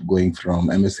subsequent step, going from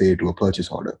MSA to a purchase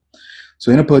order.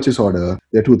 So in a purchase order,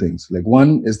 there are two things. Like,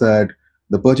 one is that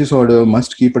the purchase order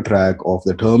must keep a track of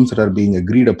the terms that are being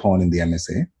agreed upon in the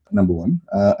MSA, number one.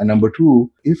 And number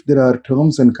two, if there are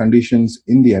terms and conditions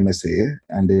in the MSA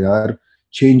and they are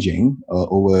changing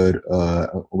over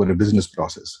a business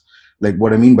process. Like,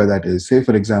 what I mean by that is, say,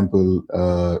 for example,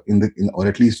 or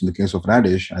at least in the case of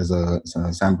Radish, as a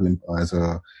sample, as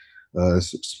a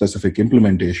specific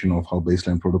implementation of how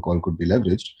baseline protocol could be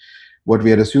leveraged, what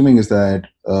we are assuming is that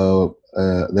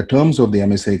the terms of the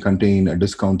MSA contain a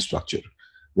discount structure,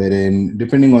 wherein,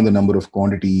 depending on the number of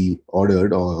quantity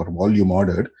ordered or volume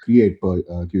ordered, you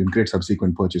can create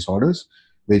subsequent purchase orders,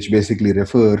 which basically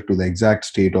refer to the exact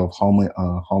state of how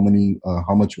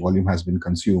much volume has been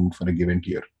consumed for a given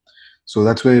tier. So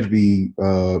that's where we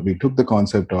took the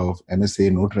concept of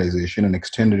MSA notarization and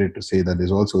extended it to say that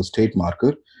there's also a state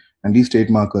marker, and these state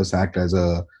markers act as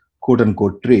a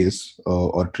quote-unquote trace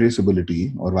or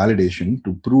traceability or validation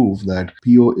to prove that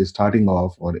PO is starting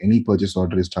off, or any purchase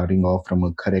order is starting off, from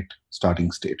a correct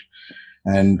starting state.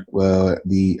 And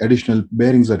the additional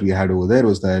bearings that we had over there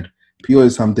was that PO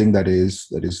is something that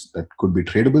could be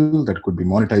tradable, that could be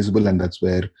monetizable, and that's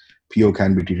where PO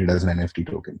can be treated as an NFT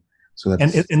token. So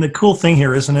that's, and the cool thing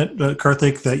here, isn't it,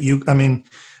 Karthik, that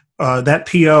that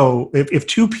PO, if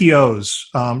two POs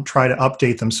try to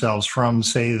update themselves from,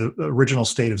 say, the original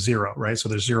state of 0, right? So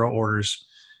there's 0 orders,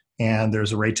 and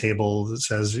there's a rate table that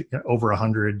says over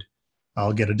 100,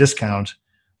 I'll get a discount.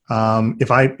 If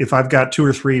I've got 2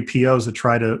 or 3 POs that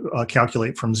try to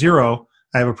calculate from 0,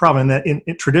 I have a problem. And that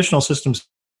in traditional systems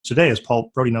today, as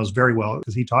Paul Brody knows very well,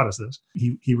 because he taught us this,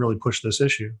 he really pushed this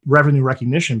issue. Revenue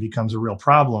recognition becomes a real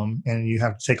problem, and you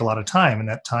have to take a lot of time, and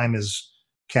that time is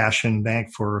cash in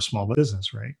bank for a small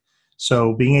business, right?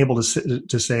 So being able to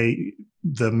say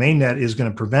the mainnet is going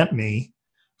to prevent me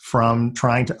from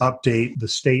trying to update the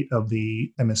state of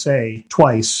the MSA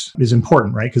twice is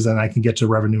important, right? Because then I can get to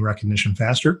revenue recognition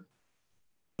faster.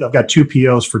 I've got 2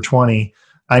 POs for 20.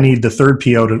 I need the third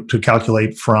PO to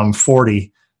calculate from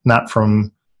 40, not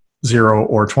from 0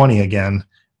 or 20 again.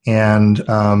 And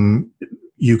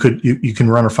you can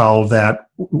run afoul of that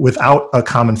without a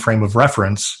common frame of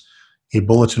reference. A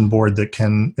bulletin board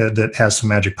that has some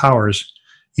magic powers,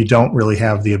 you don't really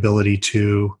have the ability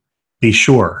to be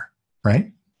sure,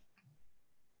 right?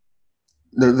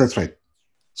 That's right.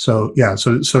 So yeah,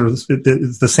 so it's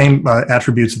the same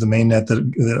attributes of the mainnet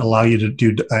that allow you to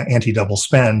do anti-double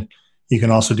spend. You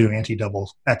can also do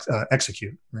anti-double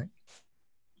execute, right?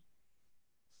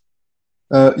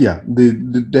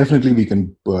 Definitely we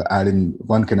can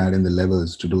one can add in the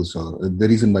levels to do so. The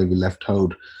reason why we left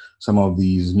out some of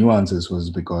these nuances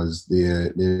was because they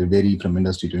vary from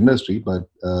industry to industry, but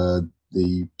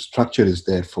the structure is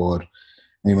there for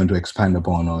anyone to expand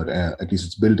upon, or at least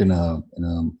it's built in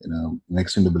an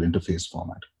extendable interface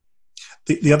format.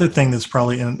 The other thing that's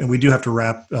probably, and we do have to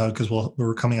wrap because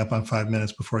we're coming up on 5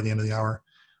 minutes before the end of the hour,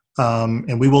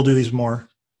 and we will do these more.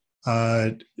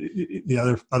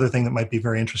 The other thing that might be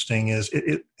very interesting is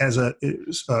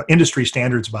industry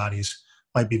standards bodies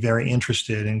might be very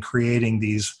interested in creating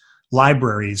these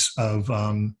libraries of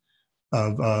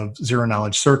zero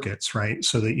knowledge circuits, right?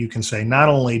 So that you can say, not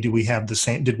only did we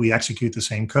execute the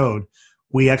same code,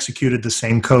 we executed the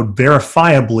same code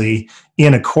verifiably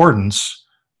in accordance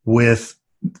with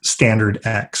standard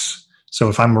X. So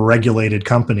if I'm a regulated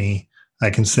company, I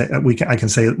can say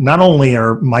not only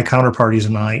are my counterparties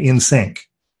and I in sync,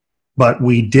 but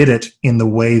we did it in the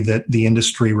way that the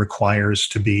industry requires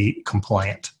to be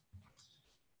compliant.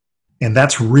 And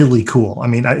that's really cool. I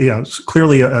mean,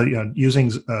 clearly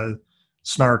using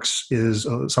Snarks is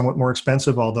somewhat more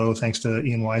expensive, although thanks to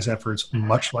Ian Y's efforts,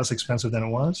 much less expensive than it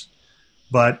was.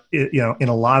 But in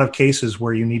a lot of cases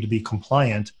where you need to be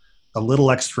compliant, a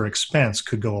little extra expense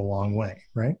could go a long way,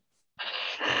 right?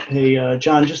 Hey,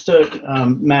 John, just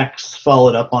to Max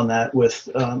followed up on that with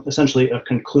essentially a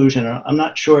conclusion. I'm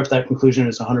not sure if that conclusion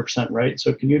is 100% right,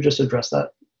 so can you just address that?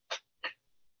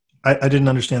 I didn't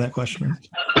understand that question.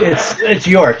 It's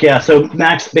York, yeah. So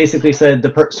Max basically said the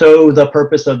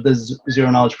purpose of the zero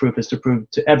knowledge proof is to prove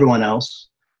to everyone else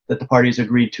that the parties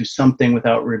agreed to something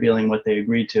without revealing what they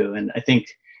agreed to. And I think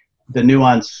the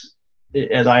nuance,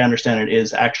 as I understand it,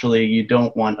 is actually you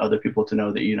don't want other people to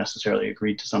know that you necessarily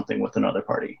agreed to something with another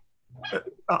party.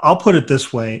 I'll put it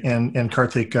this way, and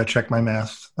Karthik, check my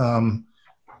math.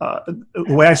 The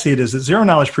way I see it is that zero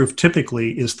knowledge proof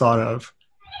typically is thought of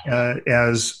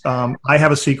as I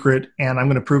have a secret, and I'm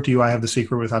going to prove to you I have the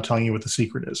secret without telling you what the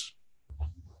secret is.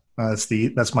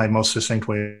 That's my most succinct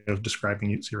way of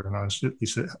describing zero knowledge.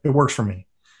 It works for me.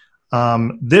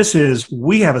 This is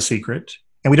we have a secret,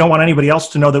 and we don't want anybody else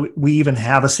to know that we even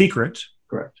have a secret.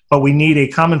 Correct. But we need a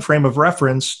common frame of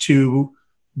reference to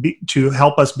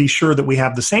help us be sure that we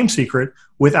have the same secret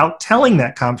without telling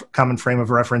that common frame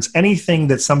of reference anything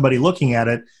that somebody looking at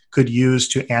it could use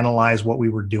to analyze what we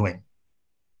were doing.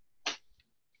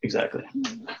 Exactly.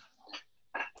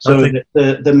 So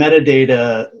the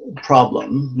metadata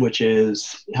problem, which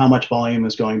is how much volume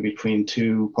is going between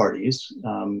two parties,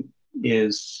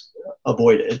 is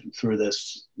avoided through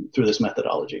this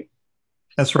methodology.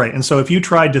 That's right. And so if you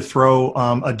tried to throw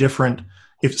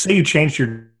if say you changed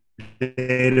your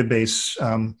database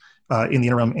in the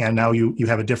interim, and now you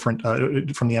have a different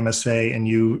from the MSA, and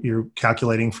you're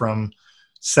calculating from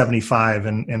 75,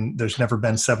 and there's never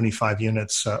been 75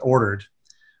 units ordered.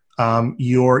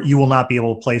 You will not be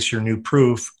able to place your new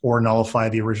proof or nullify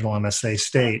the original MSA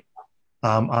state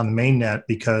on the mainnet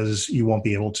because you won't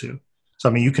be able to. So,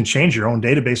 I mean, you can change your own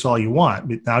database all you want,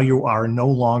 but now you are no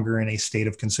longer in a state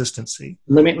of consistency.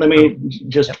 Let me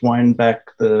just wind back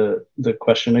the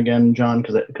question again, John,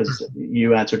 because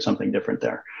you answered something different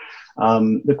there.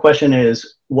 The question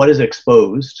is, what is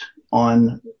exposed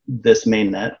on this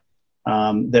mainnet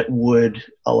that would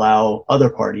allow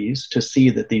other parties to see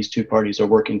that these two parties are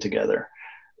working together,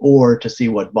 or to see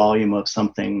what volume of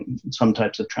some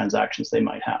types of transactions they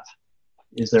might have?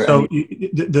 Is there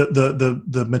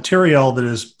the material that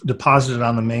is deposited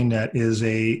on the mainnet is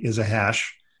a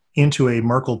hash into a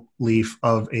Merkle leaf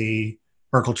of a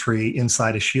Merkle tree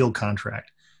inside a shield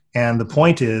contract, and the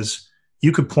point is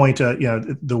you could point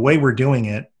the way we're doing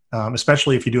it,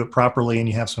 especially if you do it properly and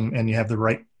you have the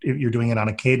right, you're doing it on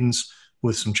a cadence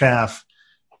with some chaff,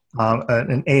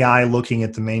 an AI looking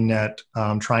at the mainnet,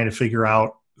 trying to figure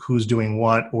out who's doing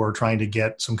what, or trying to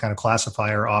get some kind of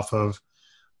classifier off of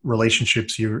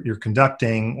relationships you're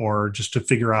conducting, or just to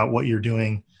figure out what you're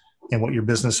doing and what your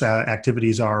business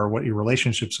activities are, or what your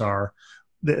relationships are.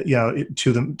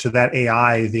 To that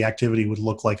AI, the activity would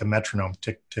look like a metronome,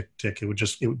 tick, tick, tick.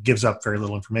 It gives up very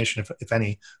little information, if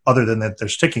any, other than that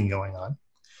there's ticking going on.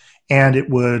 And it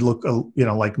would look,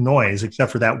 like noise,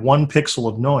 except for that one pixel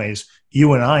of noise,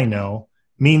 you and I know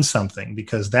means something,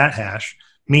 because that hash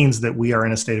means that we are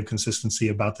in a state of consistency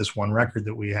about this one record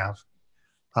that we have.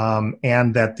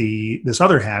 And that this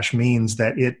other hash means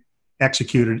that it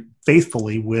executed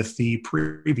faithfully with the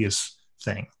previous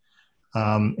thing.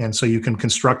 And so you can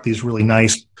construct these really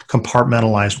nice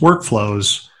compartmentalized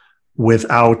workflows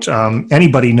without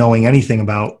anybody knowing anything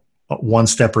about one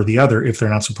step or the other if they're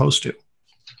not supposed to.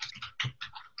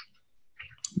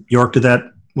 York,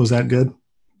 was that good?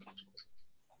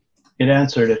 It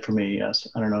answered it for me, yes.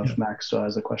 I don't know if Max still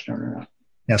has a question or not.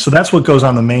 Yeah, so that's what goes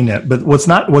on the mainnet. But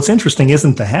what's interesting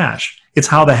isn't the hash; it's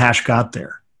how the hash got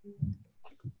there.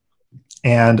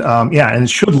 And and it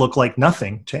should look like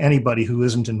nothing to anybody who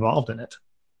isn't involved in it.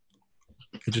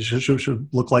 It just should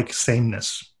look like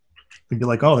sameness. It'd be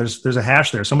like, oh, there's a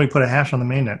hash there. Somebody put a hash on the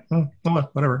mainnet. Oh,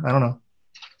 whatever. I don't know.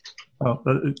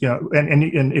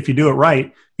 And if you do it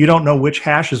right, you don't know which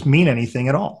hashes mean anything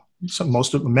at all. So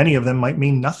many of them might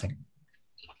mean nothing.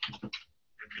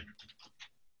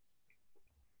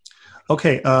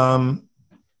 Okay,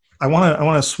 I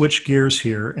want to switch gears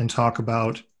here and talk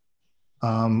about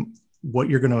what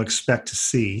you're going to expect to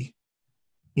see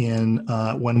in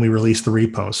when we release the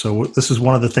repo. So this is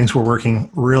one of the things we're working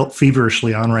real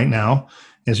feverishly on right now.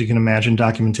 As you can imagine,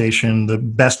 documentation, the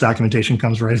best documentation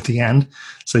comes right at the end.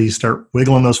 So you start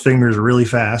wiggling those fingers really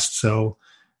fast. So,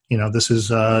 this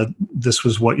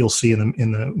was what you'll see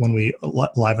when we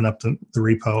liven up the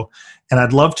repo. And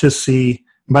I'd love to see,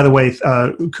 by the way,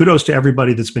 kudos to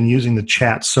everybody that's been using the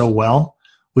chat so well.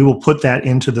 We will put that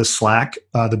into the Slack,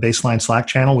 the baseline Slack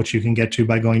channel, which you can get to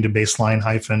by going to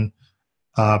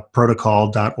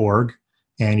baseline-protocol.org,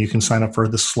 and you can sign up for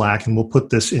the Slack, and we'll put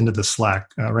this into the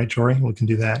Slack. Right, Jory? We can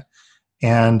do that.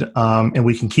 And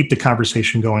we can keep the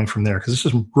conversation going from there, because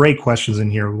there's some great questions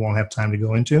in here we won't have time to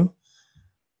go into.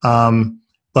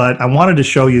 But I wanted to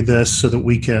show you this so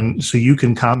that so you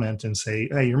can comment and say,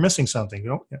 hey, you're missing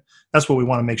something. That's what we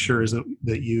want to make sure, is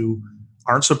that you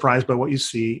aren't surprised by what you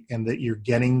see, and that you're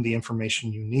getting the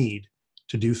information you need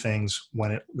to do things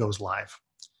when it goes live.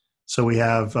 So we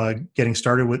have getting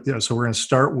started with, so we're going to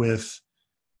start with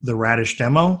the Radish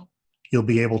demo. You'll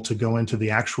be able to go into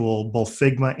the actual both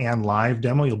Figma and live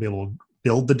demo. You'll be able to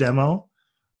build the demo,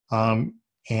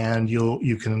 and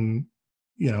you can,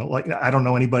 like, I don't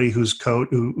know anybody whose code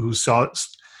who saw it.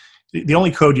 The only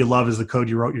code you love is the code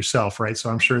you wrote yourself, right? So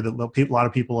I'm sure that a lot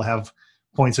of people have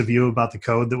points of view about the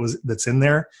code that's in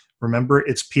there. Remember,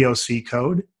 it's POC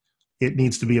code. It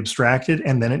needs to be abstracted,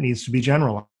 and then it needs to be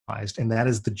generalized, and that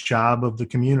is the job of the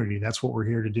community. That's what we're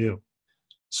here to do.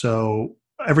 So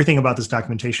everything about this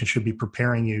documentation should be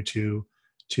preparing you to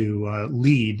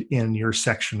lead in your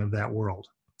section of that world,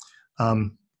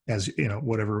 as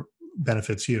whatever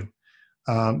benefits you.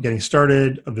 Getting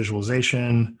started, a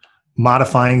visualization,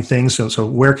 modifying things. So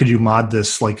where could you mod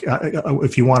this? Like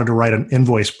if you wanted to write an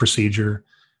invoice procedure,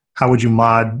 how would you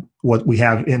mod what we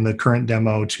have in the current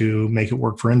demo to make it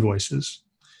work for invoices?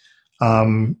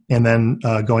 And then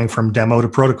going from demo to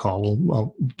protocol,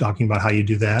 we'll talking about how you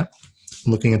do that.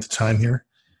 I'm looking at the time here.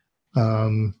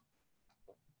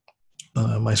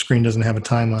 My screen doesn't have a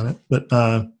time on it, but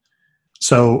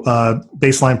so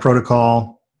baseline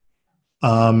protocol.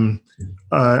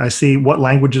 I see what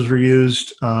languages were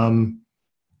used. Karthik,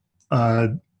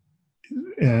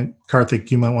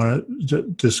 you might want to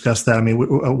discuss that. I mean,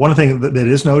 one thing that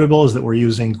is notable is that we're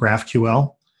using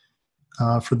GraphQL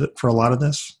for a lot of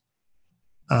this.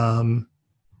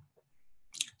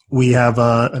 We have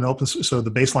an open, so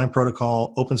the baseline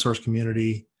protocol, open source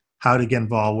community, how to get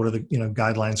involved, what are the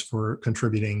guidelines for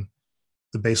contributing,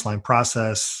 the baseline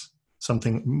process,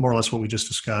 something more or less what we just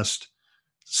discussed.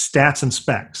 Stats and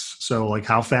specs. So like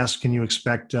how fast can you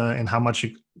expect and how much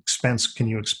expense can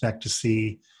you expect to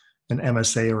see an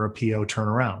MSA or a PO turn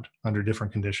around under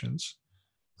different conditions?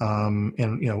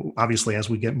 And obviously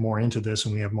as we get more into this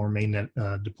and we have more mainnet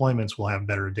deployments, we'll have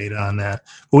better data on that.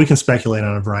 But we can speculate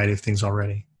on a variety of things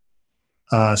already.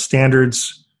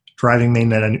 Standards, driving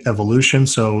mainnet evolution.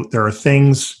 So there are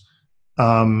things,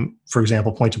 for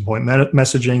example, point-to-point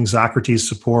messaging, Socrates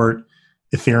support,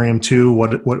 Ethereum 2,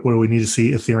 what do we need to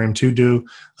see Ethereum 2 do?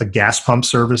 A gas pump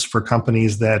service for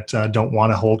companies that don't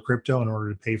want to hold crypto in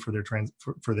order to pay for their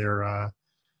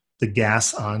the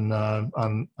gas on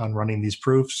running these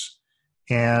proofs,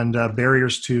 and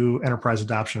barriers to enterprise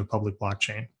adoption of public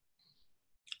blockchain,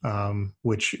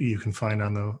 which you can find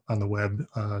on the web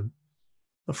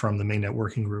from the mainnet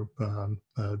working group,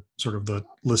 sort of the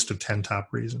list of 10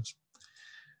 top reasons.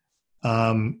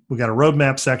 We got a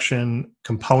roadmap section,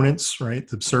 components, right?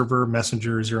 The server,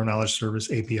 messenger, zero knowledge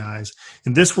service, APIs.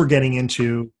 And this we're getting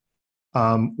into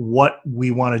what we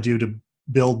want to do to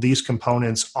build these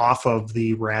components off of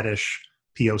the Radish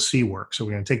POC work. So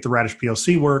we're going to take the Radish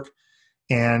POC work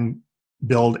and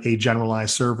build a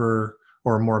generalized server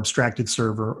or a more abstracted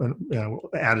server,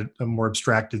 add a more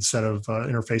abstracted set of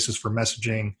interfaces for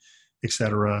messaging, et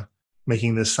cetera,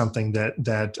 making this something that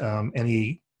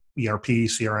any ERP,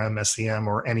 CRM, SCM,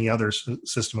 or any other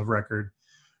system of record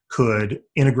could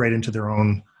integrate into their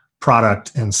own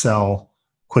product and sell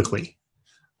quickly.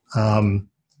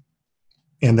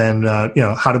 And then,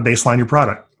 how to baseline your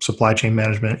product, supply chain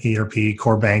management, ERP,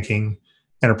 core banking,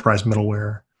 enterprise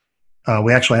middleware.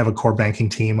 We actually have a core banking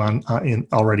team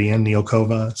already in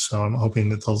Neocova, so I'm hoping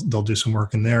that they'll do some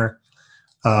work in there.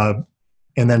 And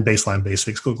then baseline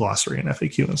basics, glossary and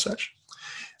FAQ and such.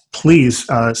 Please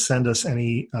send us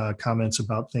any comments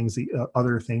about things,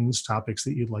 other things, topics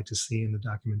that you'd like to see in the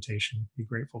documentation. Be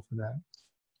grateful for that.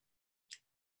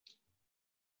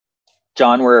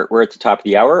 John, we're at the top of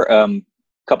the hour.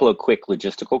 Couple of quick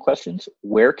logistical questions.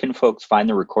 Where can folks find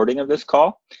the recording of this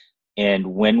call? And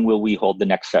when will we hold the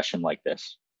next session like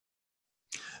this?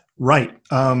 Right.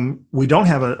 We don't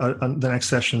have the next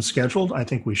session scheduled. I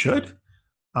think we should.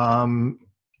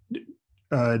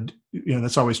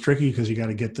 That's always tricky because you got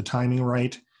to get the timing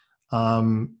right.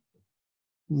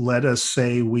 Let us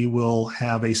say we will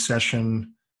have a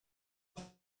session.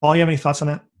 Paul, you have any thoughts on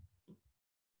that?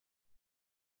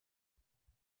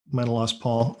 Might have lost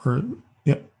Paul.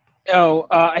 No,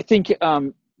 I think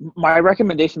my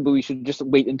recommendation, but we should just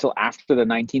wait until after the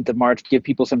 19th of March, give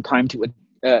people some time to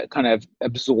kind of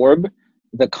absorb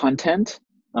the content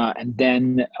and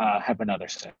then have another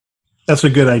session. That's a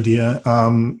good idea.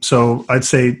 So I'd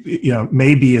say,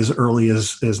 maybe as early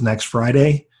as next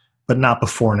Friday, but not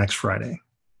before next Friday.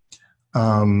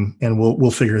 And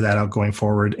we'll figure that out going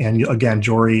forward. And again,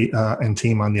 Jory and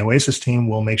team on the Oasis team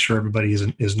will make sure everybody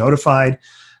is notified.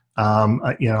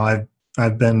 I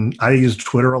use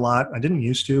Twitter a lot. I didn't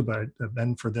used to, but I've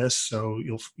been for this. So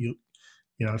if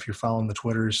you're following the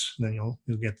Twitters, then you'll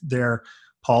get there.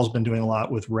 Paul's been doing a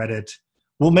lot with Reddit.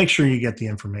 We'll make sure you get the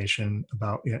information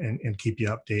about and keep you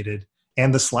updated,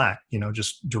 and the Slack,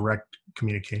 just direct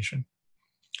communication.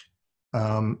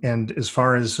 And as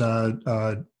far as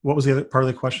what was the other part of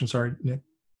the question? Sorry, Nick.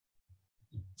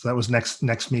 So that was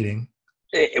next meeting.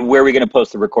 Where are we going to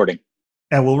post the recording?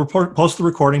 And we'll post the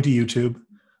recording to YouTube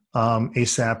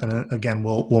ASAP. And again,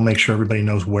 we'll make sure everybody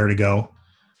knows where to go.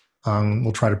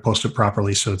 We'll try to post it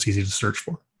properly so it's easy to search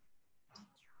for.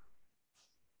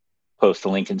 Post the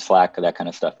link in Slack, that kind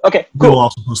of stuff. Okay, cool. We'll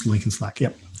also post the link in Slack.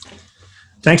 Yep.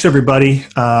 Thanks, everybody.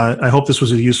 I hope this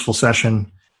was a useful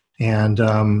session. And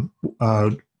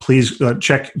please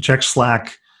check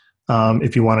Slack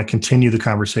if you want to continue the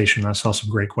conversation. I saw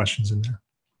some great questions in there.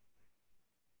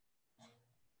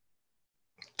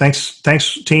 Thanks,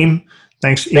 team.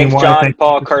 Thanks, John,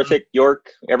 Paul, Karthik,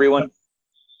 York, everyone.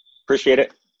 Appreciate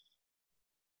it.